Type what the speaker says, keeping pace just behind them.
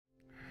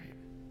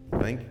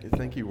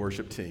Thank you,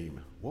 worship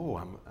team. Whoa,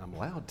 I'm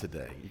loud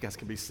today. You guys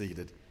can be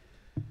seated.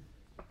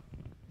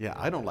 Yeah,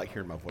 I don't like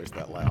hearing my voice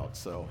that loud,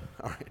 so,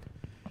 all right.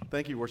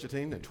 Thank you, worship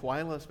team, and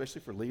Twyla, especially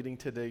for leading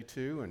today,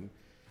 too.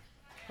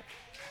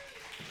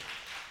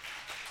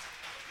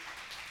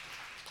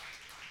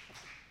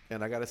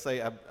 And I got to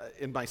say,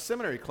 in my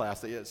seminary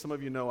class, some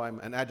of you know I'm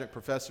an adjunct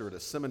professor at a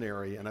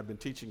seminary, and I've been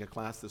teaching a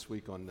class this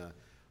week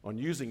on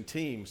using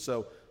teams.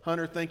 So,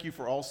 Hunter, thank you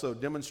for also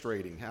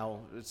demonstrating how,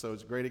 so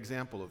it's a great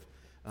example of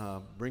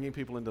bringing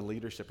people into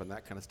leadership and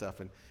that kind of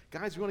stuff. And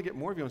guys, we want to get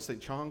more of you on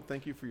stage. Chong,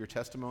 thank you for your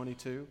testimony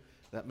too.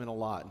 That meant a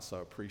lot, and so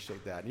I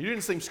appreciate that. And you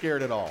didn't seem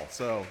scared at all,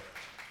 so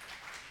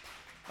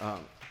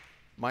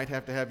might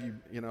have to have you,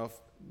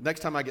 next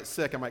time I get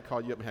sick, I might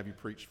call you up and have you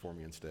preach for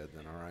me instead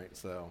then, all right?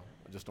 So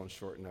just on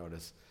short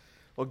notice.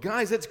 Well,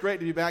 guys, it's great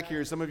to be back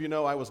here. Some of you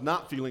know I was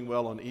not feeling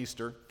well on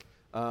Easter,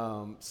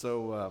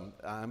 so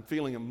I'm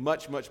feeling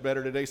much, much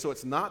better today. So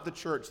it's not the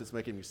church that's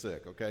making me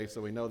sick, okay?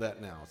 So we know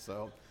that now,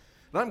 so.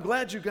 And I'm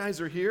glad you guys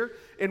are here,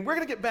 and we're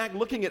going to get back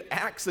looking at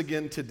Acts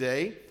again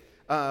today.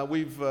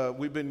 We've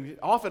been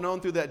off and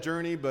on through that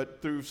journey, but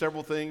through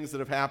several things that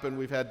have happened,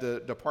 we've had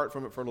to depart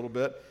from it for a little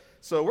bit.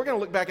 So we're going to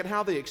look back at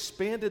how they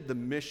expanded the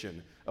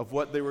mission of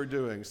what they were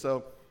doing.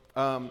 So,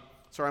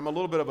 sorry, I'm a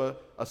little bit of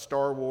a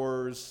Star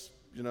Wars,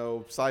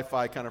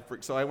 sci-fi kind of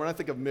freak. So when I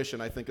think of mission,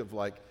 I think of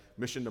like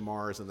Mission to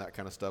Mars and that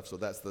kind of stuff. So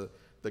that's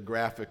the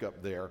graphic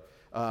up there.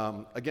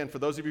 Again, for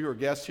those of you who are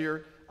guests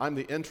here, I'm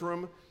the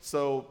interim,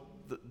 so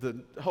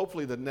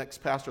hopefully the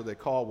next pastor they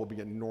call will be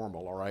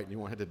normal, all right? And you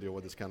won't have to deal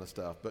with this kind of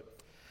stuff. But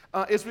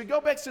as we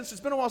go back, since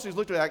it's been a while since we've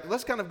looked at Acts,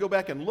 let's kind of go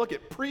back and look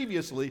at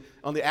previously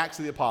on the Acts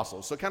of the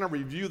Apostles. So kind of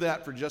review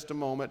that for just a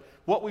moment,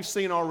 what we've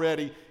seen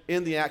already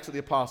in the Acts of the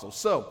Apostles.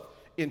 So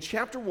in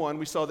chapter 1,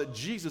 we saw that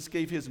Jesus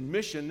gave his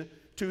mission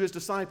to his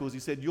disciples. He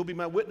said, "You'll be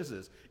my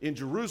witnesses in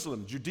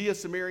Jerusalem, Judea,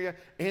 Samaria,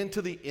 and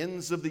to the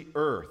ends of the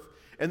earth."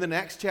 And then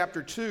Acts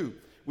chapter 2,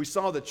 we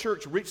saw the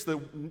church reach the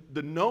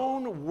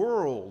known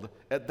world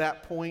at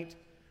that point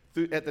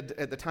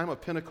at the time of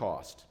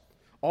Pentecost.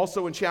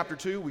 Also in chapter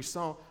 2, we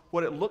saw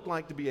what it looked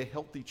like to be a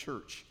healthy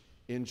church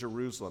in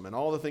Jerusalem and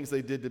all the things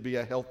they did to be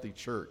a healthy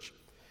church.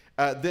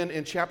 Then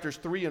in chapters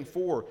 3 and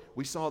 4,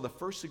 we saw the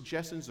first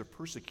suggestions of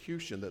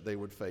persecution that they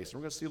would face. And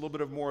we're going to see a little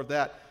bit more of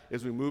that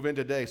as we move in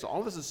today. So all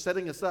of this is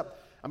setting us up.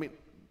 I mean,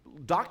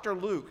 Dr.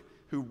 Luke,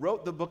 who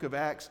wrote the book of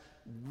Acts,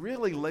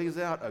 really lays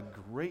out a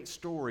great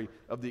story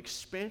of the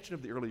expansion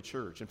of the early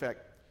church. In fact,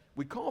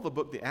 we call the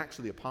book the Acts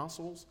of the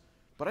Apostles,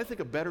 but I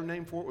think a better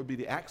name for it would be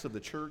the Acts of the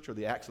Church or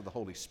the Acts of the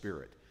Holy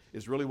Spirit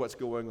is really what's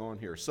going on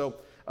here. So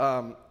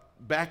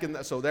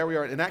so there we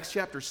are. In Acts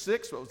chapter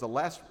 6, what was the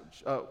last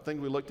thing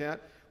we looked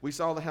at, we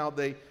saw how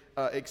they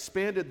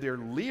expanded their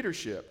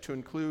leadership to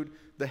include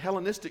the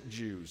Hellenistic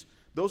Jews.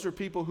 Those are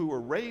people who were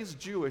raised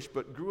Jewish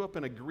but grew up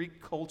in a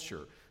Greek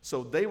culture.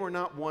 So they were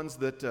not ones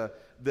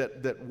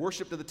that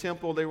worshiped at the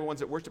temple. They were ones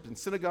that worshiped in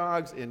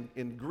synagogues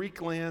in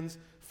Greek lands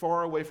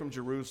far away from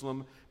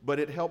Jerusalem. But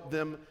it helped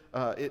them,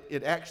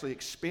 it actually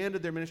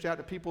expanded their ministry out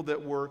to people that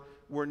were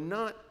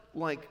not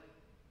like,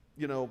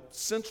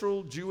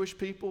 central Jewish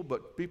people,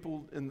 but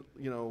people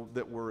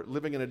that were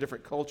living in a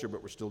different culture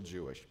but were still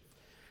Jewish.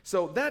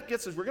 So that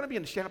gets us, we're going to be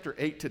in chapter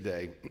 8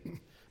 today.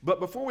 But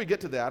before we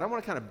get to that, I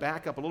want to kind of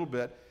back up a little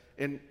bit.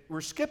 And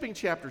we're skipping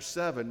chapter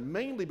 7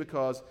 mainly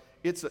because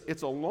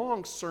it's a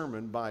long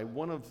sermon by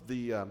one of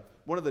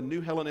the new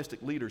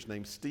Hellenistic leaders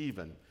named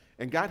Stephen,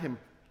 and got him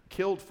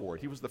killed for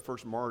it. He was the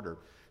first martyr.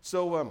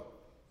 So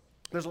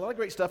there's a lot of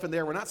great stuff in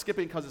there. We're not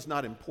skipping because it's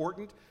not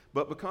important,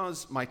 but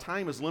because my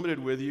time is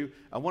limited with you,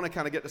 I want to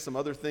kind of get to some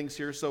other things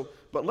here.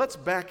 But let's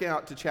back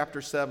out to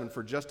chapter 7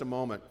 for just a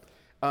moment.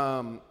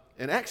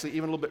 And actually,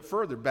 even a little bit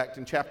further, back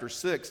in chapter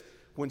 6,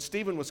 when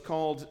Stephen was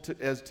called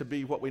to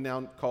be what we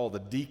now call the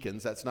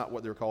deacons. That's not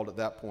what they were called at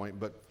that point,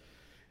 but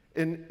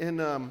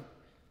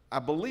I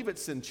believe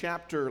it's in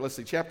chapter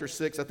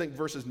 6, I think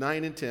verses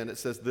 9 and 10, it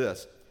says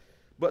this: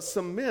 "But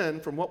some men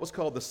from what was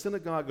called the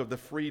synagogue of the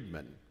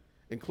freedmen,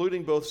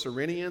 including both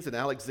Cyrenians and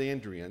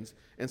Alexandrians,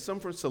 and some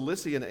from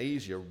Cilicia and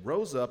Asia,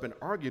 rose up and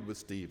argued with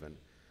Stephen,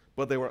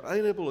 but they were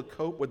unable to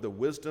cope with the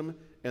wisdom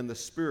and the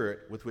spirit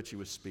with which he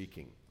was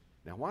speaking."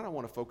 Now, why do I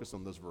want to focus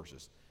on those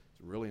verses?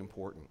 It's really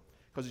important.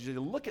 Because as you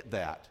look at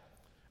that,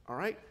 all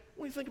right,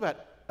 when you think about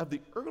of the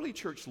early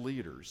church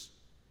leaders,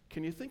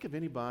 can you think of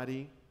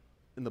anybody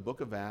in the book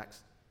of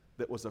Acts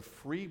that was a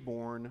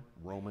freeborn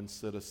Roman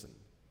citizen?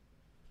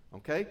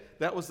 Okay,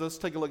 let's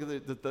take a look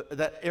at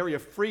that area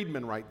of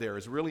freedmen right there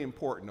is really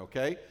important,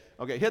 okay?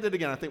 Okay, hit it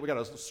again. I think we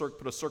got to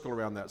put a circle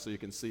around that so you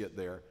can see it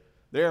there.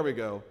 There we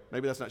go.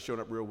 Maybe that's not showing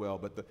up real well,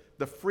 but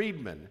the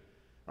freedmen,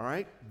 all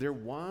right, there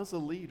was a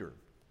leader.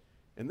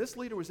 And this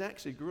leader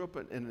grew up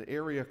in an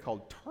area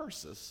called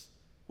Tarsus,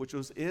 which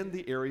was in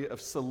the area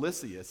of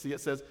Cilicia. See,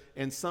 it says,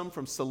 "and some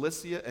from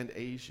Cilicia and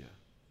Asia."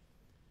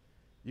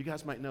 You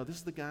guys might know this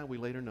is the guy we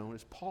later know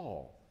as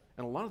Paul.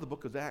 And a lot of the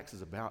book of Acts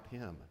is about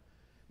him.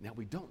 Now,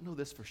 we don't know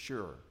this for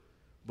sure,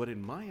 but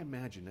in my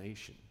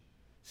imagination,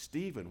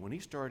 Stephen, when he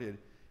started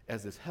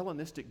as this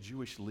Hellenistic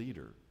Jewish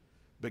leader,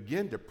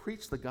 began to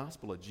preach the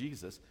gospel of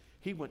Jesus,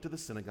 he went to the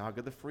synagogue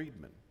of the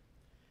freedmen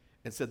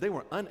and said they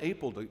were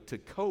unable to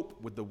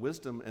cope with the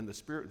wisdom and the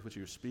spirit with which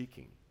he was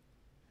speaking.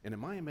 And in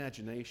my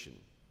imagination,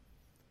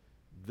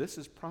 this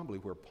is probably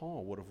where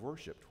Paul would have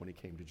worshiped when he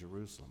came to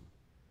Jerusalem.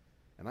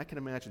 And I can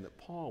imagine that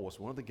Paul was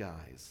one of the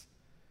guys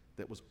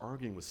that was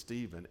arguing with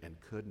Stephen and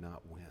could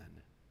not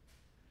win.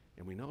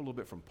 And we know a little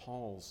bit from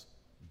Paul's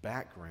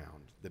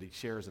background that he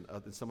shares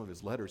in some of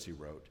his letters he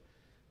wrote,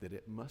 that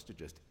it must have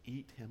just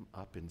eat him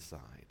up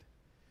inside.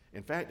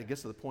 In fact, it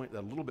gets to the point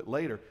that a little bit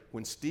later,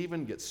 when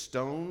Stephen gets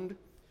stoned,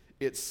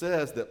 it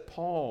says that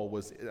Paul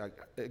was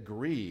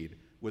agreed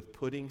with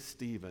putting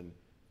Stephen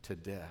to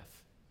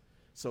death.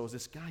 So as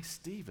this guy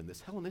Stephen,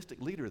 this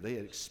Hellenistic leader, they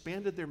had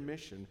expanded their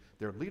mission,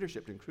 their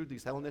leadership to include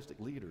these Hellenistic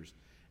leaders.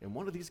 And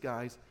one of these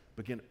guys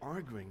began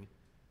arguing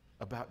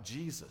about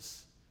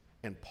Jesus.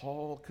 And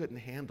Paul couldn't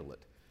handle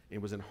it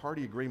and was in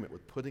hearty agreement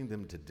with putting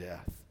them to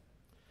death.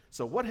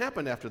 So what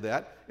happened after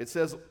that? It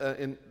says,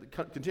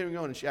 continuing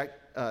on in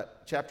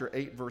chapter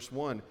 8, verse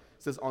 1, it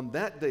says, on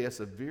that day a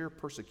severe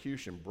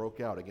persecution broke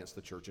out against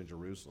the church in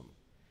Jerusalem.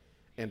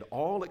 And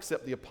all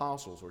except the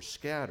apostles were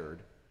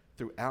scattered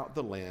throughout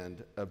the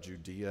land of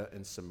Judea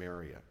and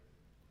Samaria.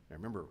 Now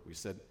remember, we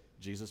said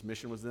Jesus'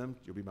 mission was them.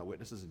 You'll be my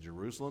witnesses in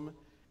Jerusalem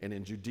and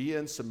in Judea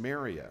and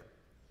Samaria.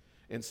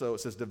 And so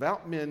it says,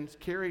 devout men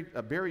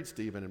buried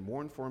Stephen and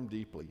mourned for him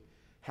deeply.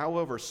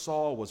 However,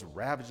 Saul was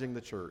ravaging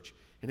the church,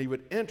 and he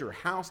would enter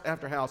house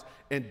after house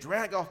and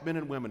drag off men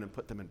and women and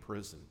put them in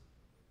prison.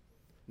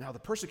 Now, the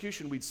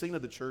persecution we'd seen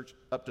of the church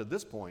up to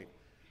this point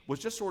was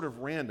just sort of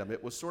random.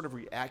 It was sort of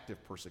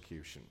reactive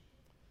persecution.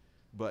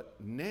 But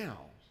now,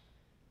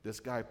 this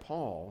guy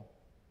Paul,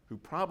 who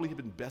probably had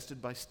been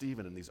bested by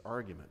Stephen in these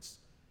arguments,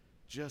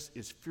 just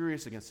is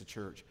furious against the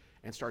church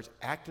and starts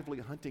actively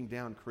hunting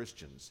down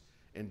Christians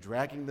and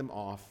dragging them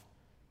off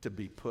to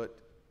be put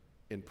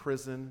in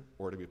prison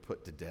or to be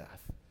put to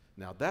death.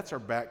 Now, that's our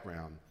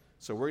background.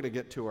 So we're going to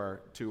get to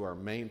our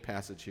main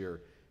passage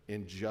here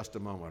in just a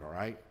moment, all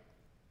right?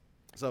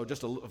 So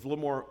just a little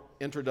more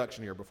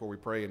introduction here before we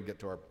pray and get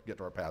to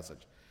our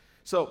passage.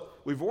 So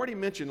we've already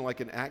mentioned,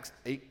 like in Acts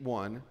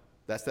 8:1,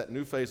 that's that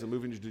new phase of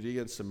moving to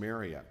Judea and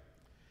Samaria.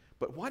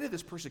 But why did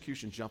this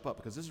persecution jump up?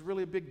 Because this is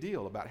really a big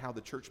deal about how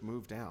the church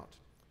moved out.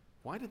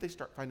 Why did they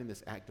start finding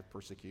this active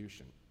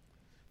persecution?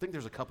 I think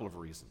there's a couple of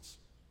reasons.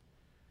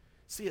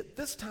 See, at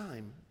this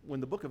time, when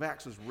the book of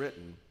Acts was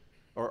written,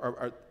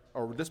 or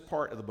this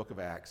part of the book of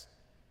Acts,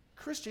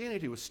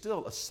 Christianity was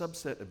still a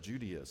subset of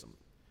Judaism.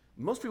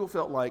 Most people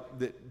felt like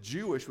that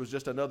Jewish was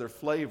just another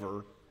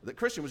flavor, that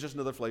Christian was just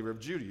another flavor of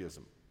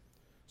Judaism.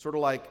 Sort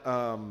of like,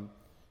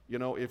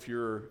 if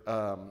you're,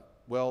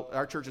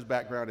 our church's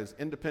background is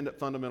Independent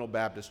Fundamental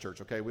Baptist Church,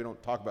 okay? We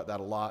don't talk about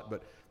that a lot,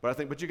 but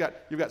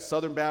you've got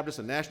Southern Baptists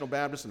and National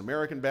Baptists and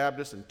American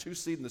Baptists and Two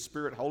Seed in the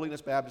Spirit,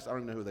 Holiness Baptists. I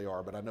don't even know who they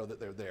are, but I know that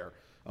they're there.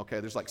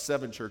 Okay, there's like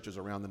 7 churches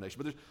around the nation,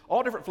 but there's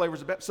all different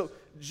flavors of Baptist. So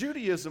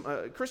Judaism,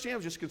 Christianity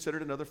was just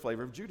considered another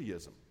flavor of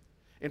Judaism.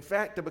 In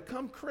fact, to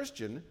become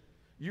Christian,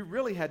 you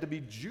really had to be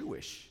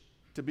Jewish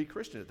to be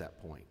Christian at that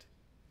point.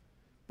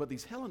 But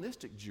these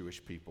Hellenistic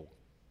Jewish people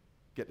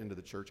get into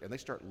the church and they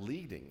start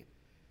leading.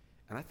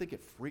 And I think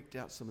it freaked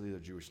out some of the other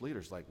Jewish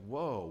leaders, like,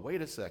 whoa,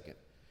 wait a second.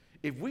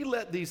 If we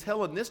let these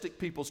Hellenistic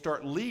people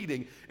start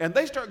leading and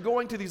they start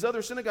going to these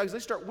other synagogues, they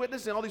start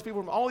witnessing all these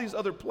people from all these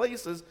other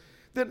places,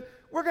 then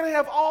we're going to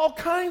have all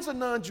kinds of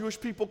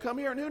non-Jewish people come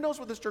here, and who knows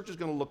what this church is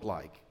going to look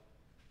like.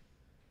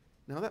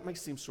 Now, that may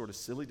seem sort of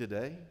silly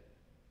today,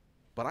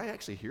 but I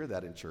actually hear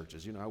that in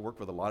churches. I work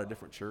with a lot of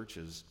different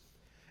churches.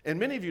 And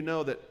many of you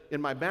know that in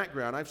my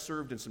background, I've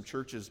served in some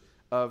churches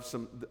of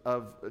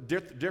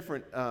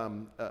different,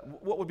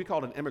 what would be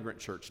called an immigrant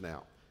church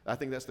now. I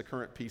think that's the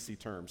current PC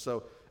term.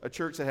 So a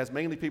church that has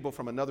mainly people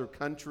from another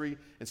country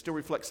and still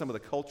reflects some of the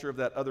culture of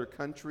that other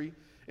country.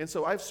 And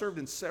so I've served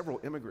in several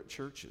immigrant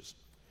churches.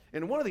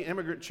 And one of the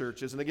immigrant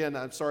churches, and again,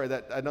 I'm sorry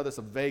that I know that's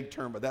a vague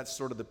term, but that's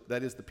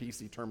that is the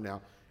PC term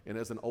now. And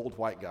as an old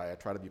white guy, I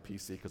try to be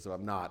PC because if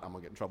I'm not, I'm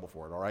gonna get in trouble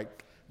for it. All right,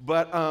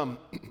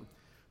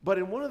 but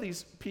in one of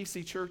these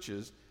PC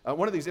churches,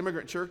 one of these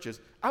immigrant churches,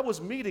 I was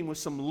meeting with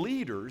some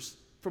leaders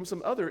from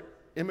some other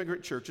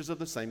immigrant churches of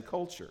the same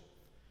culture,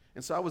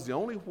 and so I was the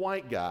only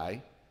white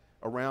guy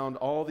around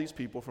all these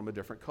people from a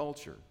different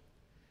culture.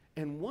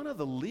 And one of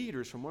the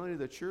leaders from one of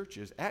the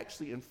churches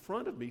actually in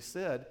front of me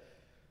said,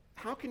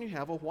 how can you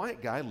have a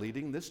white guy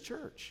leading this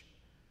church?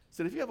 He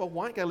said, if you have a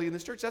white guy leading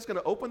this church, that's going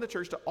to open the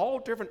church to all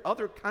different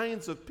other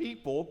kinds of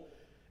people.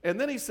 And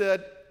then he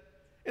said,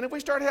 and if we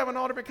start having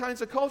all different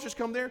kinds of cultures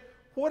come there,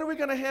 what are we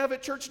going to have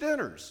at church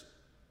dinners?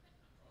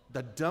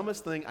 The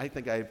dumbest thing I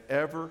think I've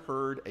ever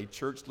heard a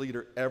church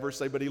leader ever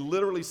say, but he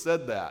literally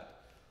said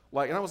that.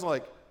 And I was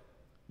like,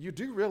 you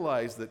do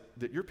realize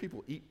that your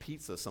people eat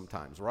pizza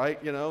sometimes, right?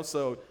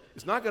 So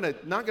it's not going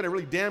to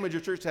really damage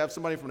your church to have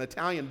somebody from an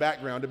Italian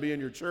background to be in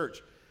your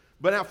church.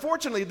 But now,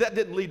 fortunately, that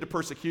didn't lead to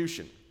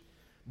persecution.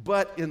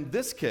 But in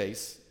this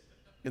case,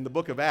 in the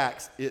book of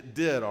Acts, it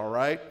did, all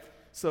right?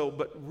 So,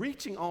 but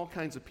reaching all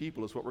kinds of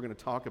people is what we're going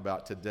to talk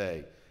about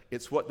today.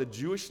 It's what the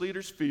Jewish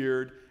leaders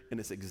feared, and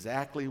it's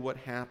exactly what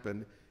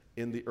happened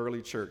in the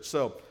early church.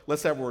 So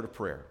let's have a word of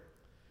prayer.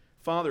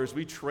 Father, as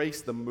we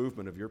trace the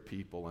movement of your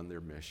people and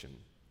their mission,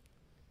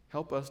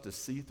 help us to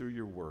see through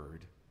your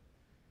word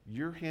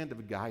your hand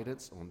of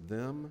guidance on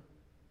them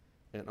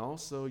and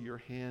also your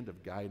hand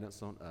of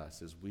guidance on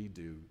us as we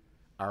do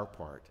our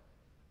part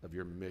of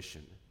your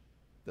mission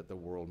that the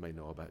world may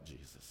know about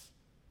Jesus.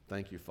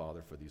 Thank you,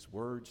 Father, for these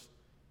words,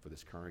 for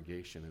this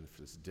congregation, and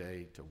for this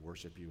day to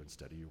worship you and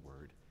study your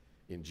word.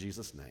 In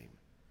Jesus' name,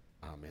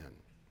 amen.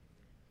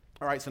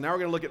 All right, so now we're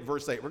going to look at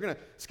verse 8. We're going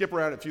to skip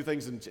around a few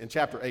things in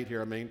chapter 8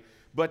 here,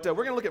 but we're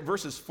going to look at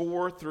verses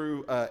 4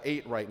 through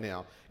 8 right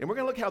now. And we're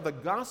going to look how the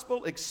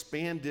gospel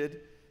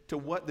expanded to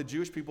what the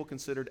Jewish people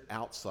considered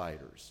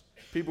outsiders.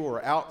 People who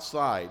were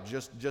outside,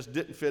 just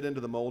didn't fit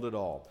into the mold at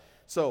all.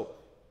 So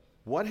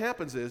what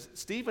happens is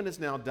Stephen has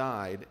now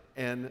died,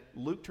 and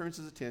Luke turns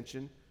his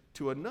attention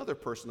to another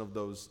person of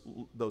those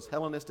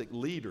Hellenistic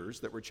leaders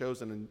that were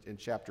chosen in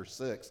chapter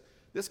 6.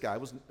 This guy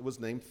was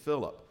named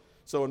Philip.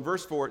 So in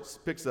verse 4 it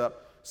picks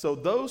up, so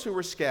those who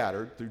were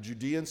scattered through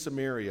Judea and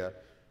Samaria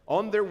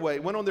went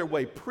on their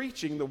way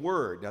preaching the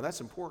word. Now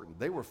that's important.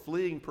 They were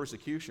fleeing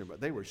persecution, but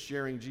they were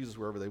sharing Jesus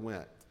wherever they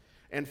went.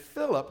 And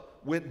Philip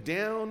went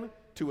down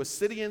to a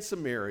city in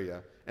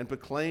Samaria and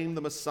proclaimed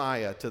the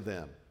Messiah to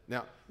them.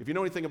 Now, if you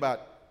know anything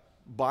about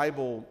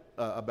Bible,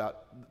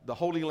 about the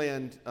Holy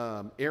Land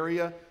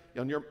area,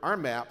 on our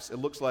maps, it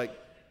looks like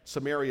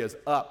Samaria is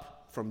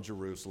up from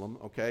Jerusalem,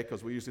 okay?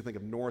 Because we usually think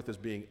of north as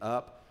being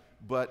up.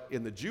 But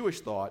in the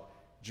Jewish thought,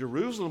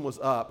 Jerusalem was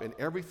up and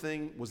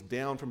everything was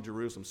down from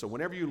Jerusalem. So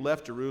whenever you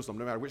left Jerusalem,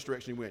 no matter which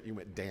direction you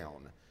went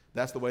down.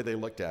 That's the way they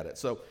looked at it.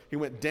 So he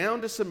went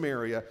down to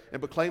Samaria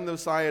and proclaimed the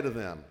Messiah to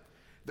them.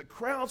 The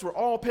crowds were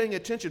all paying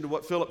attention to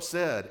what Philip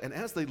said, and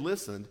as they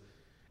listened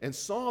and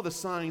saw the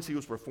signs he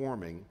was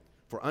performing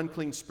for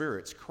unclean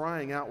spirits,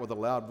 crying out with a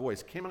loud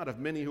voice, came out of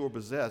many who were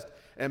possessed,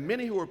 and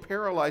many who were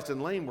paralyzed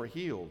and lame were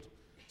healed.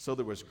 So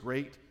there was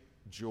great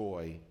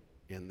joy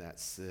in that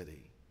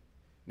city.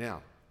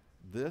 Now,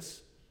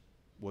 this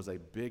was a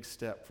big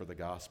step for the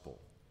gospel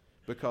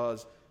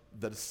because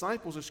the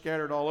disciples are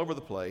scattered all over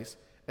the place,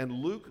 and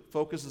Luke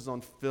focuses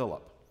on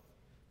Philip,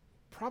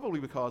 probably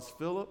because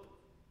Philip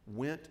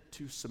went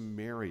to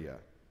Samaria,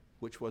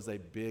 which was a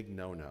big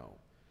no-no.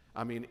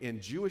 I mean,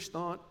 in Jewish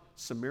thought,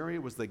 Samaria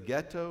was the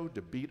ghetto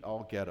to beat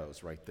all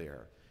ghettos right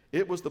there.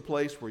 It was the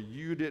place where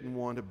you didn't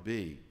want to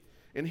be.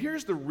 And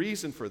here's the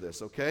reason for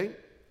this, okay?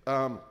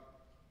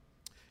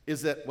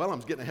 Is that, well, I'm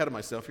getting ahead of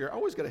myself here. I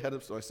always get ahead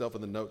of myself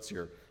in the notes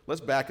here.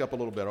 Let's back up a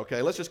little bit,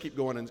 okay? Let's just keep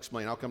going and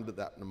explain. I'll come to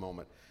that in a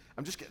moment.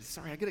 I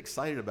get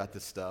excited about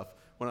this stuff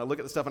when I look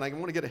at the stuff, and I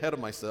want to get ahead of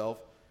myself,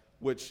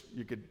 which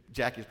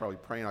Jackie's probably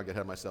praying I'll get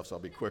ahead of myself so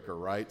I'll be quicker,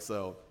 right?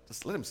 So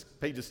just let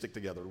pages stick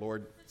together,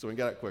 Lord, so we can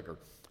get it quicker.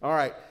 All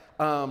right.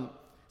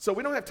 So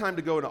we don't have time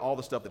to go into all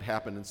the stuff that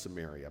happened in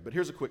Samaria, but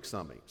here's a quick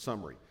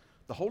summary.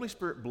 The Holy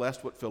Spirit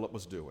blessed what Philip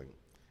was doing,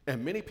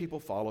 and many people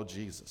followed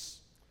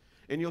Jesus.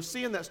 And you'll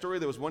see in that story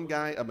there was one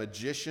guy, a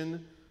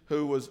magician,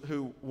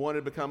 who wanted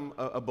to become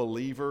a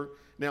believer.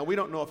 Now, we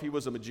don't know if he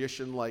was a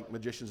magician like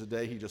magicians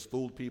today. He just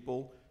fooled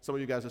people. Some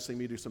of you guys have seen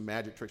me do some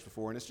magic tricks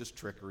before, and it's just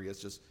trickery.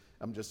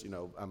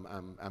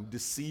 I'm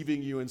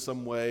deceiving you in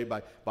some way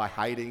by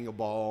hiding a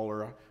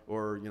ball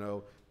or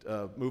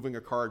moving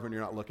a card when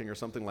you're not looking or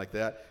something like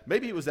that.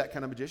 Maybe he was that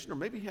kind of magician, or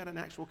maybe he had an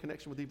actual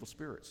connection with evil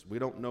spirits. We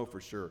don't know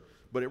for sure,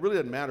 but it really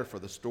doesn't matter for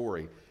the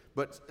story.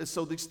 But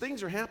so these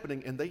things are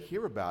happening, and they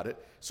hear about it.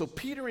 So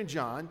Peter and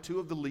John, two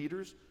of the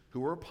leaders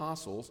who were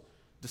apostles,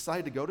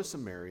 decide to go to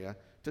Samaria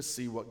to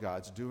see what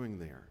God's doing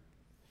there.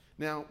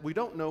 Now, we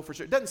don't know for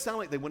sure. It doesn't sound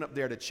like they went up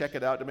there to check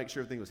it out to make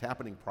sure everything was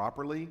happening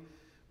properly.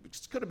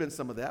 It could have been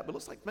some of that, but it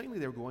looks like mainly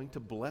they were going to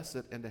bless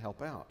it and to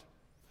help out.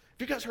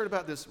 Have you guys heard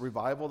about this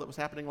revival that was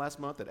happening last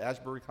month at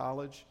Asbury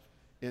College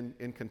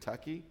in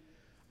Kentucky?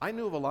 I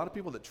knew of a lot of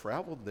people that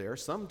traveled there,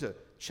 some to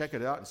check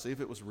it out and see if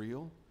it was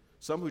real,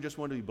 some who just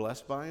wanted to be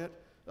blessed by it,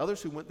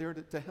 others who went there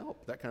to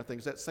help, that kind of thing.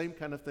 It's that same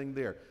kind of thing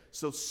there.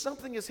 So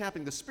something is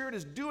happening. The Spirit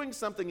is doing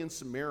something in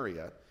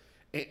Samaria,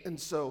 and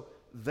so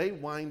they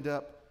wind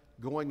up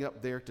going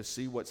up there to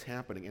see what's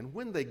happening. And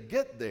when they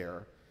get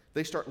there,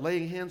 they start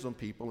laying hands on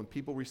people, and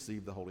people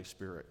receive the Holy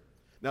Spirit.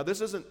 Now,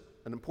 this isn't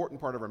an important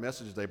part of our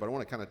message today, but I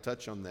want to kind of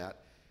touch on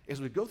that. As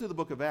we go through the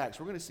book of Acts,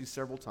 we're going to see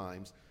several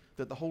times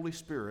that the Holy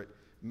Spirit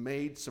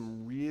made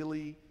some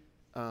really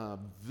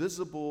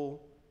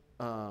visible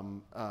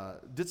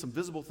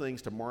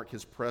things to mark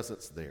his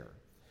presence there.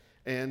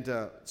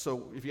 And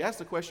so if you ask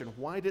the question,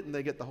 why didn't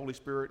they get the Holy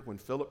Spirit when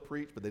Philip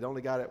preached, but they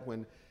only got it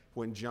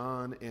when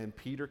John and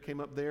Peter came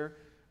up there?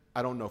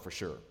 I don't know for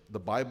sure. The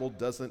Bible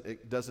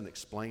doesn't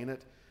explain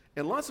it.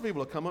 And lots of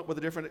people have come up with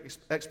different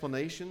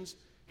explanations.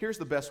 Here's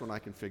the best one I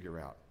can figure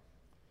out.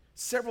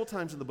 Several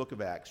times in the book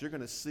of Acts, you're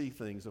going to see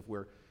things of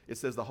where it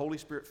says the Holy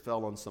Spirit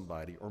fell on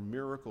somebody, or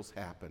miracles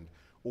happened,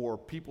 or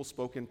people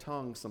spoke in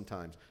tongues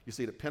sometimes. You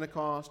see it at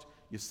Pentecost.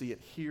 You see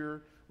it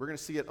here. We're going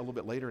to see it a little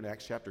bit later in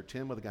Acts chapter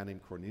 10 with a guy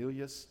named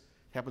Cornelius.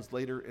 It happens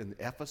later in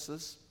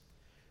Ephesus.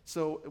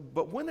 So,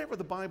 but whenever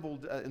the Bible,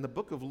 in the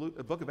book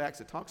of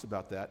Acts, it talks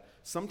about that,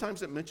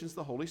 sometimes it mentions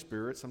the Holy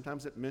Spirit,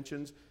 sometimes it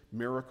mentions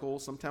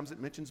miracles, sometimes it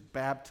mentions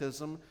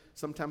baptism,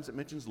 sometimes it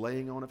mentions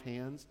laying on of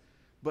hands,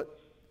 but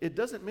it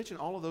doesn't mention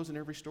all of those in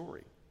every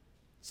story.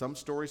 Some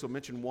stories will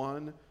mention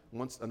one,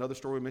 once another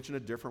story will mention a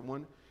different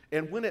one,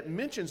 and when it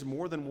mentions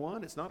more than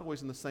one, it's not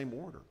always in the same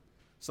order.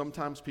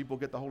 Sometimes people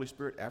get the Holy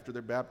Spirit after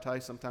they're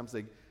baptized, sometimes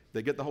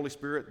they get the Holy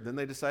Spirit, then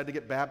they decide to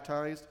get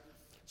baptized.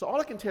 So all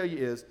I can tell you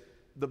is,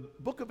 the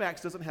book of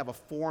Acts doesn't have a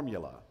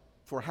formula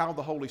for how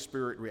the Holy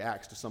Spirit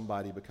reacts to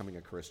somebody becoming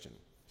a Christian.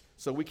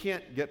 So we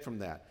can't get from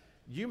that.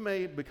 You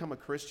may become a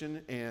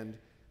Christian and,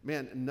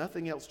 man,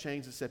 nothing else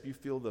changed except you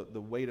feel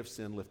the weight of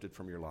sin lifted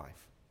from your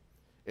life.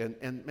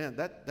 And man,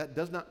 that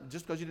does not,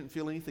 just because you didn't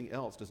feel anything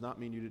else does not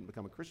mean you didn't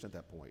become a Christian at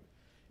that point.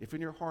 If in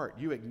your heart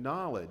you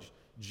acknowledge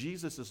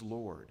Jesus is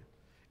Lord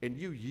and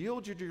you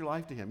yielded your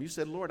life to him, you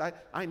said, Lord,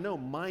 I know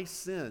my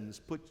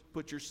sins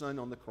put your son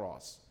on the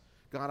cross.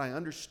 God, I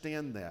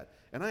understand that.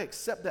 And I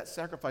accept that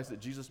sacrifice that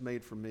Jesus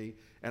made for me,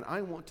 and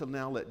I want to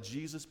now let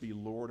Jesus be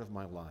Lord of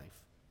my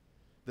life.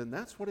 Then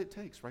that's what it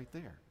takes right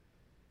there.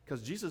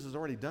 Because Jesus has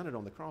already done it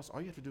on the cross.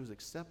 All you have to do is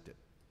accept it.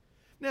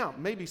 Now,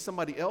 maybe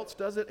somebody else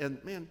does it,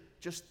 and man,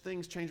 just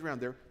things change around.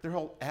 Their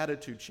whole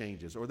attitude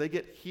changes, or they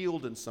get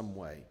healed in some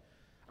way.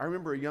 I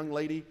remember a young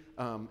lady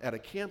at a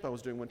camp I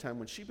was doing one time,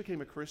 when she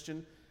became a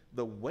Christian,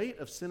 the weight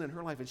of sin in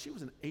her life, and she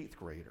was an 8th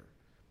grader.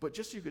 But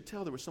just so you could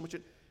tell, there was so much...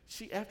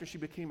 After she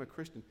became a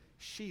Christian,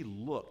 she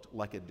looked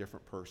like a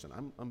different person.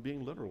 I'm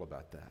being literal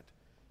about that.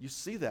 You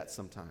see that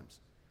sometimes.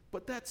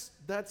 But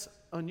that's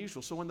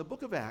unusual. So in the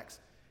book of Acts,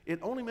 it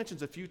only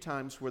mentions a few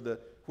times where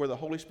the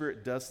Holy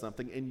Spirit does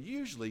something, and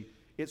usually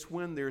it's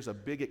when there's a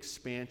big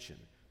expansion,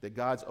 that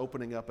God's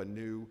opening up a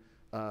new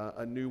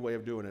way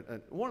of doing it.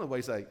 And one of the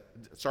ways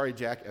sorry,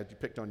 Jack, I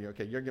picked on you.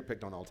 Okay, you're getting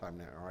picked on all the time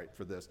now, all right,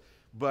 for this.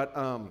 But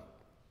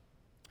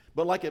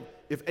like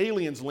if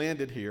aliens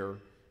landed here,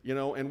 you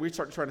know, and we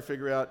start trying to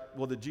figure out,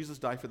 well, did Jesus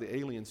die for the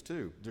aliens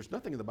too? There's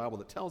nothing in the Bible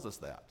that tells us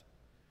that.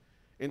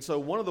 And so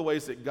one of the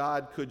ways that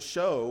God could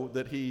show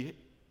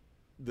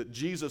that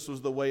Jesus was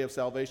the way of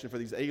salvation for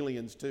these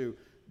aliens too,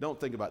 don't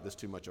think about this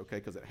too much, okay?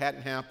 Because it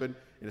hadn't happened,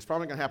 and it's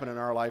probably going to happen in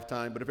our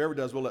lifetime, but if it ever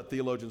does, we'll let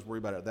theologians worry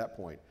about it at that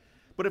point.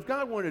 But if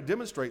God wanted to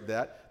demonstrate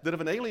that if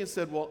an alien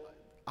said, well,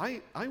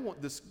 I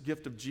want this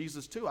gift of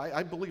Jesus too.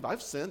 I believe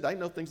I've sinned. I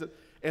know things that...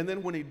 And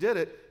then when he did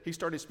it, he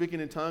started speaking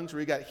in tongues, or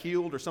he got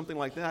healed or something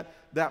like that.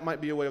 That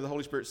might be a way of the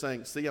Holy Spirit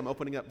saying, see, I'm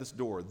opening up this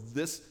door.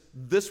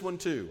 This one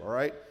too, all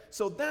right?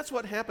 So that's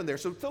what happened there.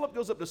 So Philip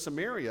goes up to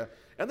Samaria,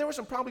 and there were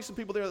probably some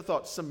people there that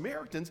thought,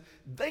 Samaritans,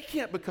 they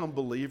can't become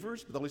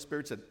believers. But the Holy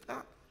Spirit said,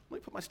 let me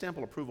put my stamp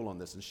of approval on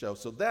this and show.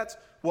 So that's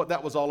what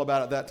that was all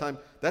about at that time.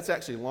 That's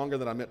actually longer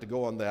than I meant to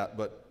go on that,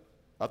 but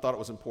I thought it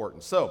was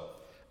important. So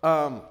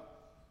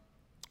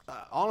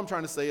all I'm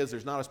trying to say is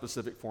there's not a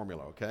specific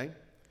formula, okay?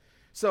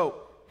 So,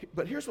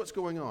 but here's what's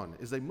going on,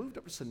 is they moved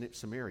up to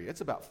Samaria.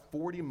 It's about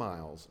 40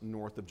 miles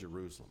north of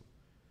Jerusalem.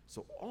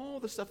 So all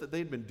the stuff that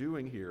they'd been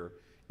doing here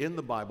in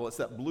the Bible, it's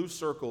that blue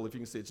circle, if you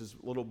can see, it's just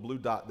a little blue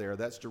dot there,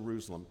 that's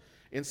Jerusalem.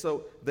 And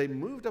so they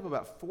moved up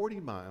about 40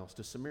 miles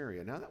to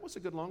Samaria. Now that was a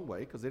good long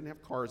way, because they didn't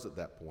have cars at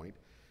that point.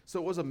 So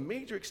it was a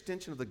major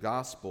extension of the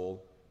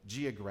gospel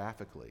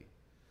geographically.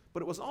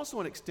 But it was also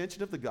an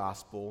extension of the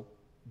gospel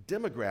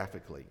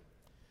demographically.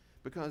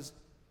 Because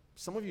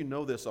some of you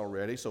know this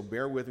already, so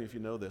bear with me if you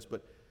know this,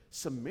 but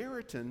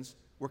Samaritans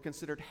were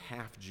considered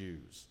half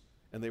Jews,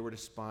 and they were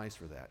despised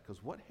for that.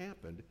 Because what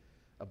happened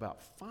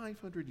about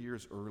 500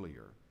 years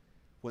earlier,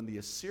 when the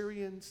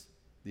Assyrian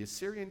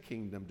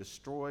kingdom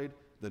destroyed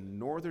the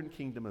northern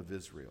kingdom of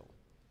Israel,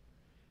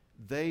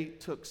 they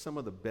took some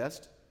of the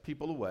best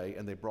people away,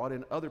 and they brought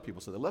in other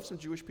people. So they left some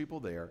Jewish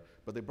people there,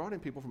 but they brought in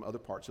people from other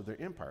parts of their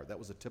empire. That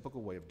was a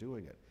typical way of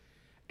doing it.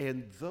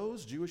 And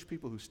those Jewish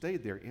people who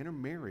stayed there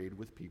intermarried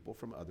with people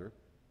from other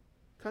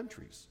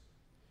countries.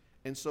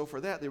 And so for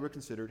that, they were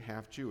considered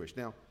half Jewish.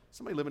 Now,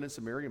 somebody living in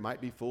Samaria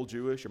might be full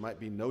Jewish or might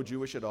be no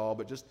Jewish at all,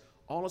 but just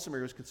all of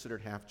Samaria was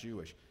considered half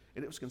Jewish.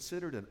 And it was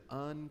considered an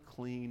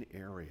unclean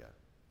area.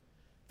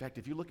 In fact,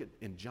 if you look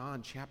in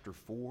John chapter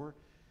 4,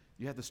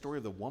 you have the story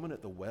of the woman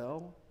at the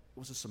well. It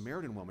was a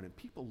Samaritan woman, and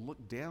people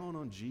looked down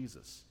on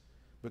Jesus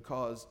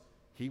because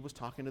he was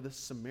talking to this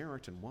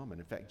Samaritan woman.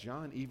 In fact,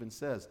 John even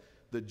says,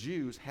 the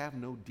Jews have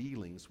no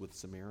dealings with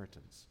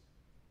Samaritans.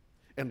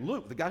 And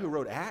Luke, the guy who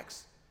wrote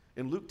Acts,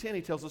 in Luke 10,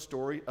 he tells the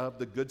story of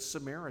the Good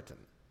Samaritan.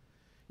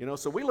 You know,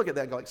 so we look at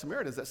that and go like,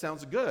 Samaritans, that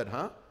sounds good,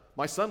 huh?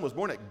 My son was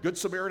born at Good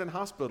Samaritan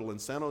Hospital in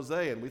San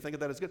Jose, and we think of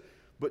that as good.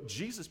 But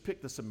Jesus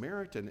picked the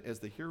Samaritan as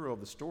the hero of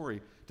the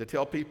story to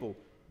tell people,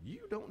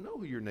 you don't know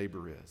who your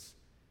neighbor is.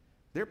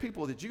 They're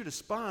people that you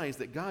despise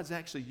that God's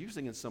actually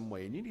using in some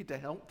way, and you need to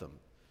help them.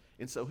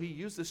 And so he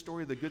used the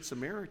story of the Good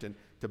Samaritan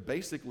to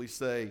basically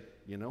say,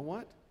 you know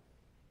what?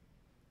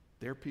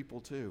 They're people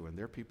too, and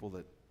they're people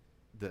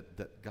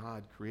that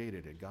God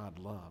created and God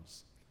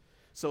loves.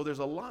 So there was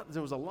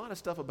a lot of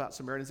stuff about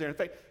Samaritans there. In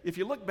fact, if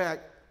you look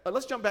back,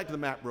 let's jump back to the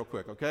map real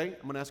quick, okay?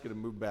 I'm going to ask you to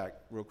move back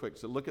real quick.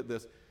 So look at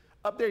this.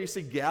 Up there you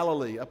see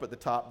Galilee up at the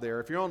top there.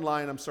 If you're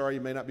online, I'm sorry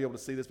you may not be able to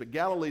see this, but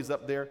Galilee's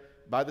up there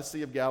by the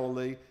Sea of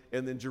Galilee,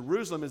 and then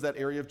Jerusalem is that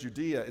area of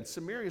Judea, and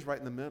Samaria is right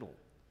in the middle.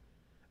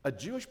 A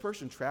Jewish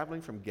person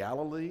traveling from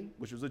Galilee,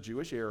 which was a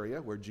Jewish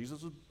area where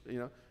Jesus was,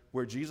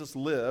 where Jesus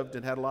lived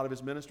and had a lot of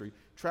his ministry,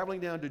 traveling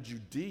down to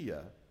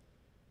Judea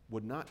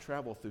would not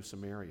travel through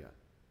Samaria.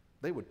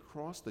 They would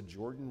cross the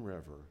Jordan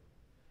River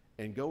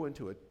and go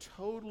into a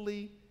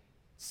totally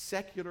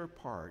secular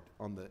part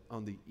on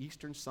the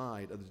eastern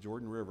side of the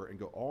Jordan River and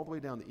go all the way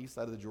down the east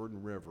side of the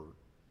Jordan River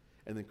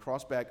and then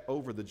cross back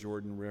over the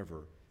Jordan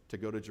River to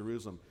go to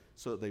Jerusalem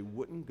so that they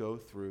wouldn't go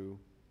through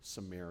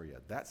Samaria.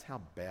 That's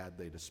how bad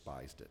they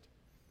despised it.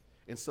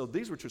 And so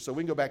these were true. So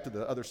we can go back to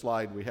the other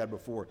slide we had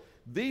before.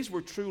 These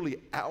were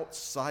truly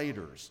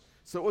outsiders.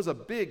 So it was a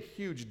big,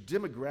 huge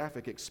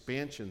demographic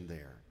expansion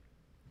there.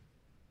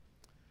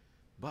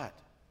 But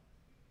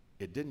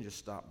it didn't just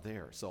stop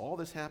there. So all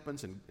this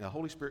happens, and the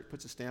Holy Spirit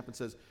puts a stamp and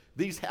says,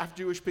 these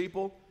half-Jewish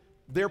people,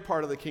 they're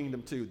part of the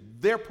kingdom too.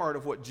 They're part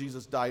of what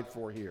Jesus died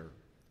for here.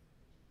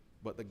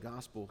 But the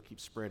gospel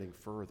keeps spreading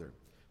further.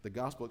 The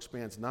gospel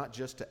expands not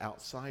just to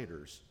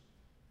outsiders,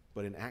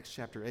 but in Acts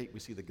chapter 8, we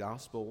see the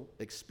gospel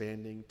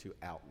expanding to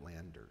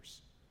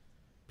outlanders,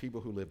 people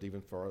who lived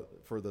even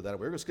further that way.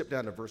 We're going to skip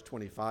down to verse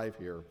 25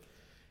 here.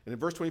 And in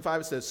verse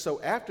 25 it says,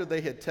 so after they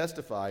had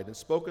testified and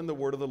spoken the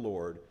word of the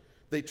Lord,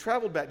 they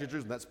traveled back to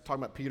Jerusalem. That's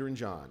talking about Peter and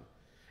John.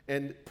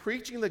 And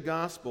preaching the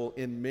gospel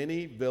in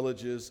many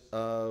villages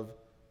of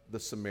the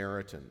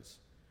Samaritans.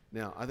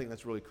 Now, I think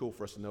that's really cool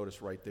for us to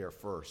notice right there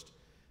first,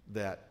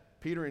 that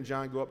Peter and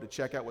John go up to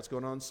check out what's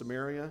going on in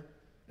Samaria,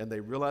 and they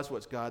realize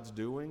what God's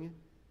doing,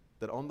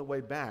 that on the way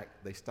back,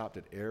 they stopped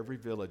at every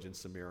village in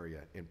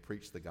Samaria and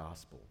preached the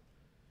gospel.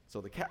 So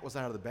the cat was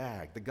out of the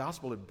bag. The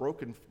gospel had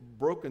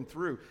broken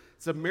through.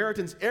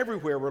 Samaritans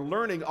everywhere were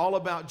learning all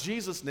about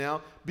Jesus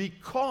now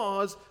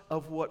because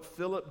of what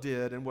Philip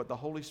did and what the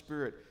Holy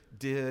Spirit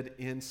did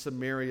in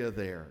Samaria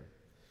there.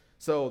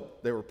 So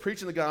they were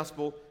preaching the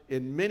gospel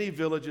in many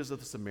villages of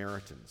the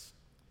Samaritans.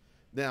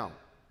 Now,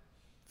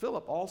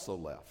 Philip also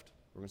left.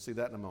 We're going to see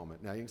that in a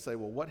moment. Now you can say,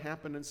 well, what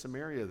happened in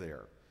Samaria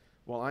there?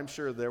 Well, I'm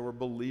sure there were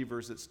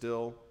believers that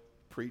still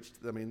preached.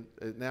 I mean,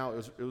 now it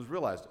was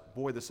realized,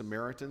 boy, the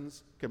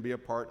Samaritans can be a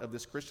part of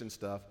this Christian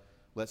stuff.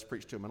 Let's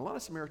preach to them. And a lot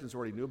of Samaritans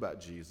already knew about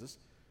Jesus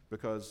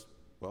because,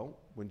 well,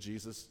 when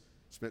Jesus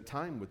spent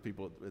time with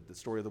people at the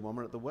story of the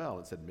woman at the well,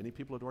 it said many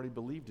people had already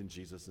believed in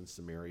Jesus in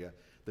Samaria.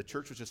 The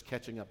church was just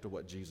catching up to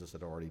what Jesus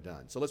had already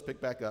done. So let's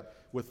pick back up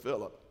with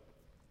Philip.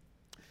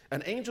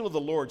 An angel of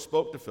the Lord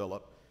spoke to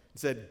Philip and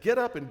said, get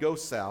up and go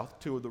south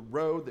to the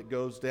road that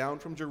goes down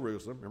from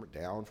Jerusalem, remember,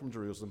 down from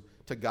Jerusalem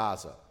to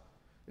Gaza.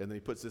 And then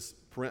he puts this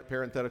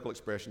parenthetical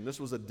expression, this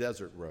was a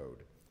desert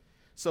road.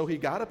 So he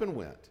got up and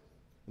went.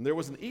 And there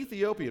was an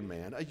Ethiopian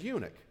man, a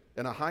eunuch,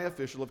 and a high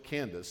official of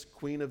Candace,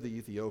 queen of the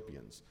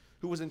Ethiopians,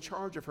 who was in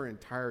charge of her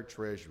entire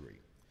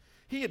treasury.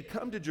 He had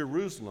come to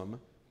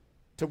Jerusalem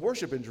to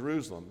worship in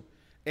Jerusalem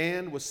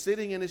and was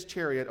sitting in his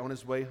chariot on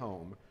his way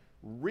home,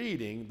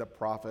 reading the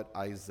prophet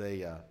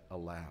Isaiah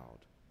aloud.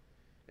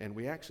 And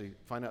we actually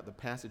find out the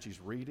passage he's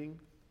reading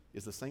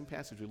is the same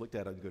passage we looked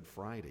at on Good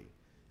Friday.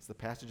 It's the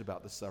passage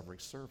about the suffering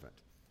servant.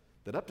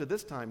 That up to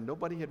this time,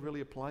 nobody had really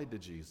applied to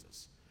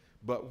Jesus.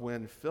 But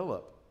when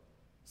Philip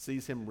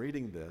sees him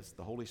reading this,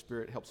 the Holy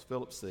Spirit helps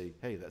Philip see,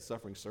 hey, that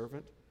suffering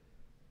servant,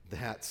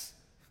 that's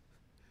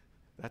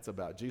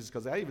about Jesus.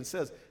 Because it even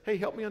says, hey,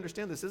 help me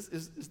understand this.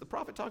 Is the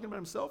prophet talking about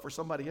himself or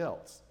somebody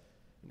else?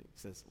 And he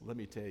says, let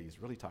me tell you, he's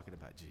really talking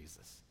about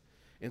Jesus.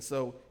 And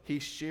so he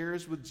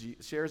shares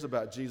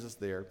about Jesus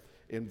there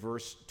in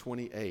verse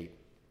 28.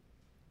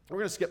 We're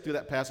going to skip through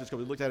that passage because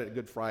we looked at it at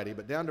Good Friday,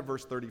 but down to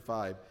verse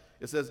 35,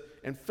 it says,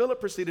 and Philip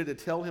proceeded to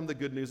tell him the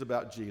good news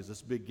about Jesus,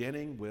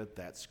 beginning with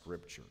that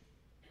scripture.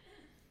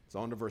 It's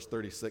on to verse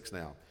 36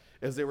 now.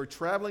 As they were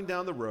traveling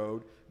down the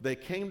road, they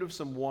came to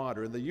some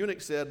water, and the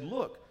eunuch said,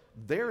 look,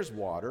 there's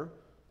water.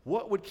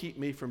 What would keep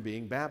me from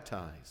being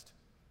baptized?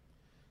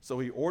 So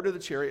he ordered the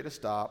chariot to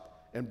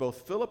stop, and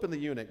both Philip and the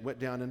eunuch went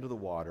down into the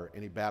water,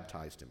 and he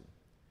baptized him.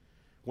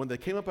 When they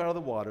came up out of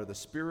the water, the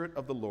Spirit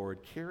of the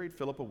Lord carried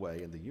Philip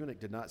away, and the eunuch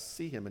did not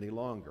see him any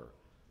longer,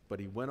 but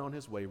he went on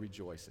his way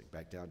rejoicing,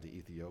 back down to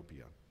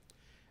Ethiopia.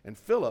 And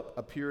Philip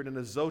appeared in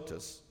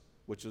Azotus,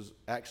 which is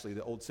actually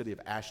the old city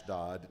of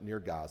Ashdod near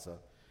Gaza,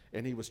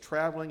 and he was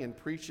traveling and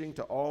preaching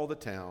to all the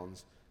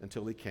towns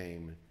until he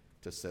came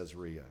to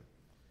Caesarea.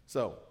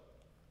 So,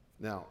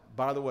 now,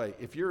 by the way,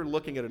 if you're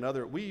looking at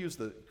another, we use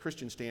the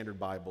Christian Standard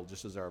Bible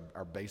just as our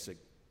basic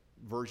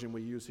version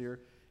we use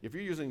here. If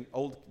you're using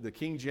the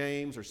King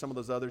James or some of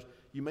those others,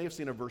 you may have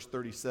seen a verse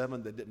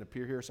 37 that didn't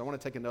appear here. So I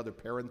want to take another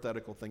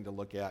parenthetical thing to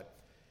look at.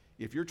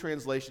 If your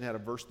translation had a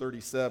verse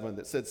 37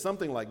 that said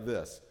something like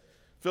this,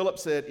 Philip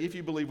said, if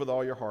you believe with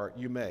all your heart,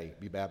 you may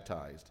be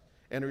baptized.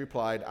 And he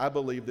replied, I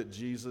believe that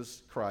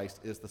Jesus Christ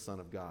is the Son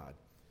of God.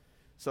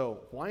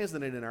 So why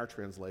isn't it in our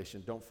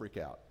translation? Don't freak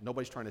out.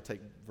 Nobody's trying to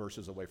take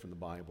verses away from the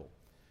Bible.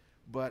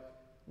 But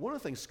one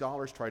of the things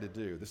scholars try to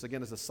do, this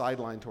again is a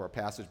sideline to our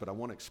passage, but I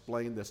want to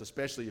explain this,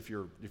 especially if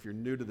you're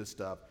new to this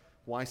stuff.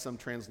 why some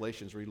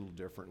translations read a little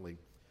differently.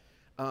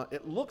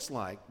 It looks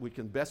like we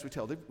can best we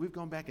tell. We've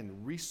gone back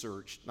and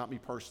researched, not me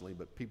personally,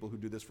 but people who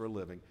do this for a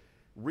living,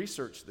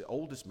 researched the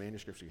oldest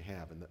manuscripts we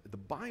have. And the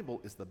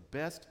Bible is the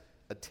best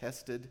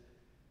attested,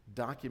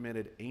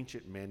 documented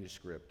ancient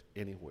manuscript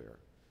anywhere.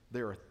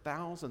 There are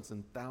thousands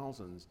and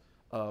thousands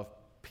of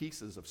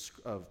pieces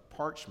of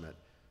parchment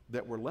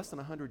that were less than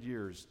 100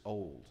 years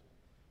old,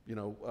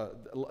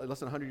 less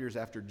than 100 years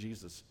after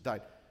Jesus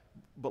died.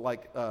 But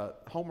like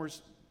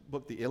Homer's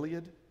book, the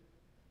Iliad,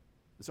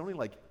 it's only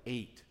like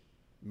 8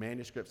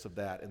 manuscripts of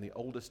that, and the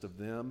oldest of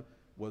them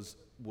was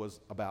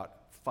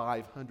about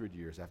 500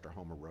 years after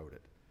Homer wrote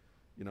it.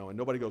 And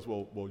nobody goes,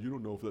 well, you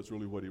don't know if that's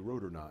really what he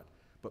wrote or not.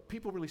 But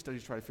people really study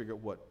to try to figure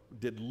out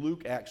did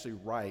Luke actually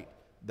write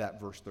that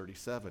verse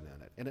 37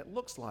 in it. And it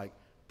looks like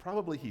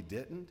probably he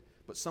didn't,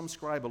 but some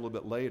scribe a little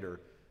bit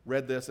later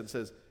read this and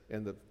says,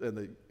 and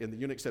the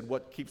eunuch said,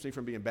 what keeps me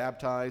from being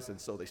baptized? And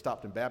so they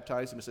stopped and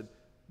baptized him and said,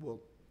 well,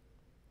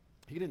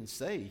 he didn't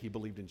say he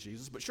believed in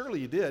Jesus, but surely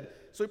he did.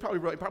 So he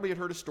probably had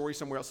heard a story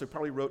somewhere else. So he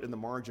probably wrote in the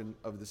margin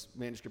of this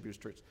manuscript,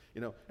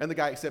 and the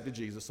guy accepted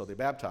Jesus, so they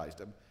baptized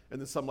him. And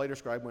then some later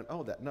scribe went,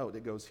 oh, that note,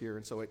 it goes here.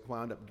 And so it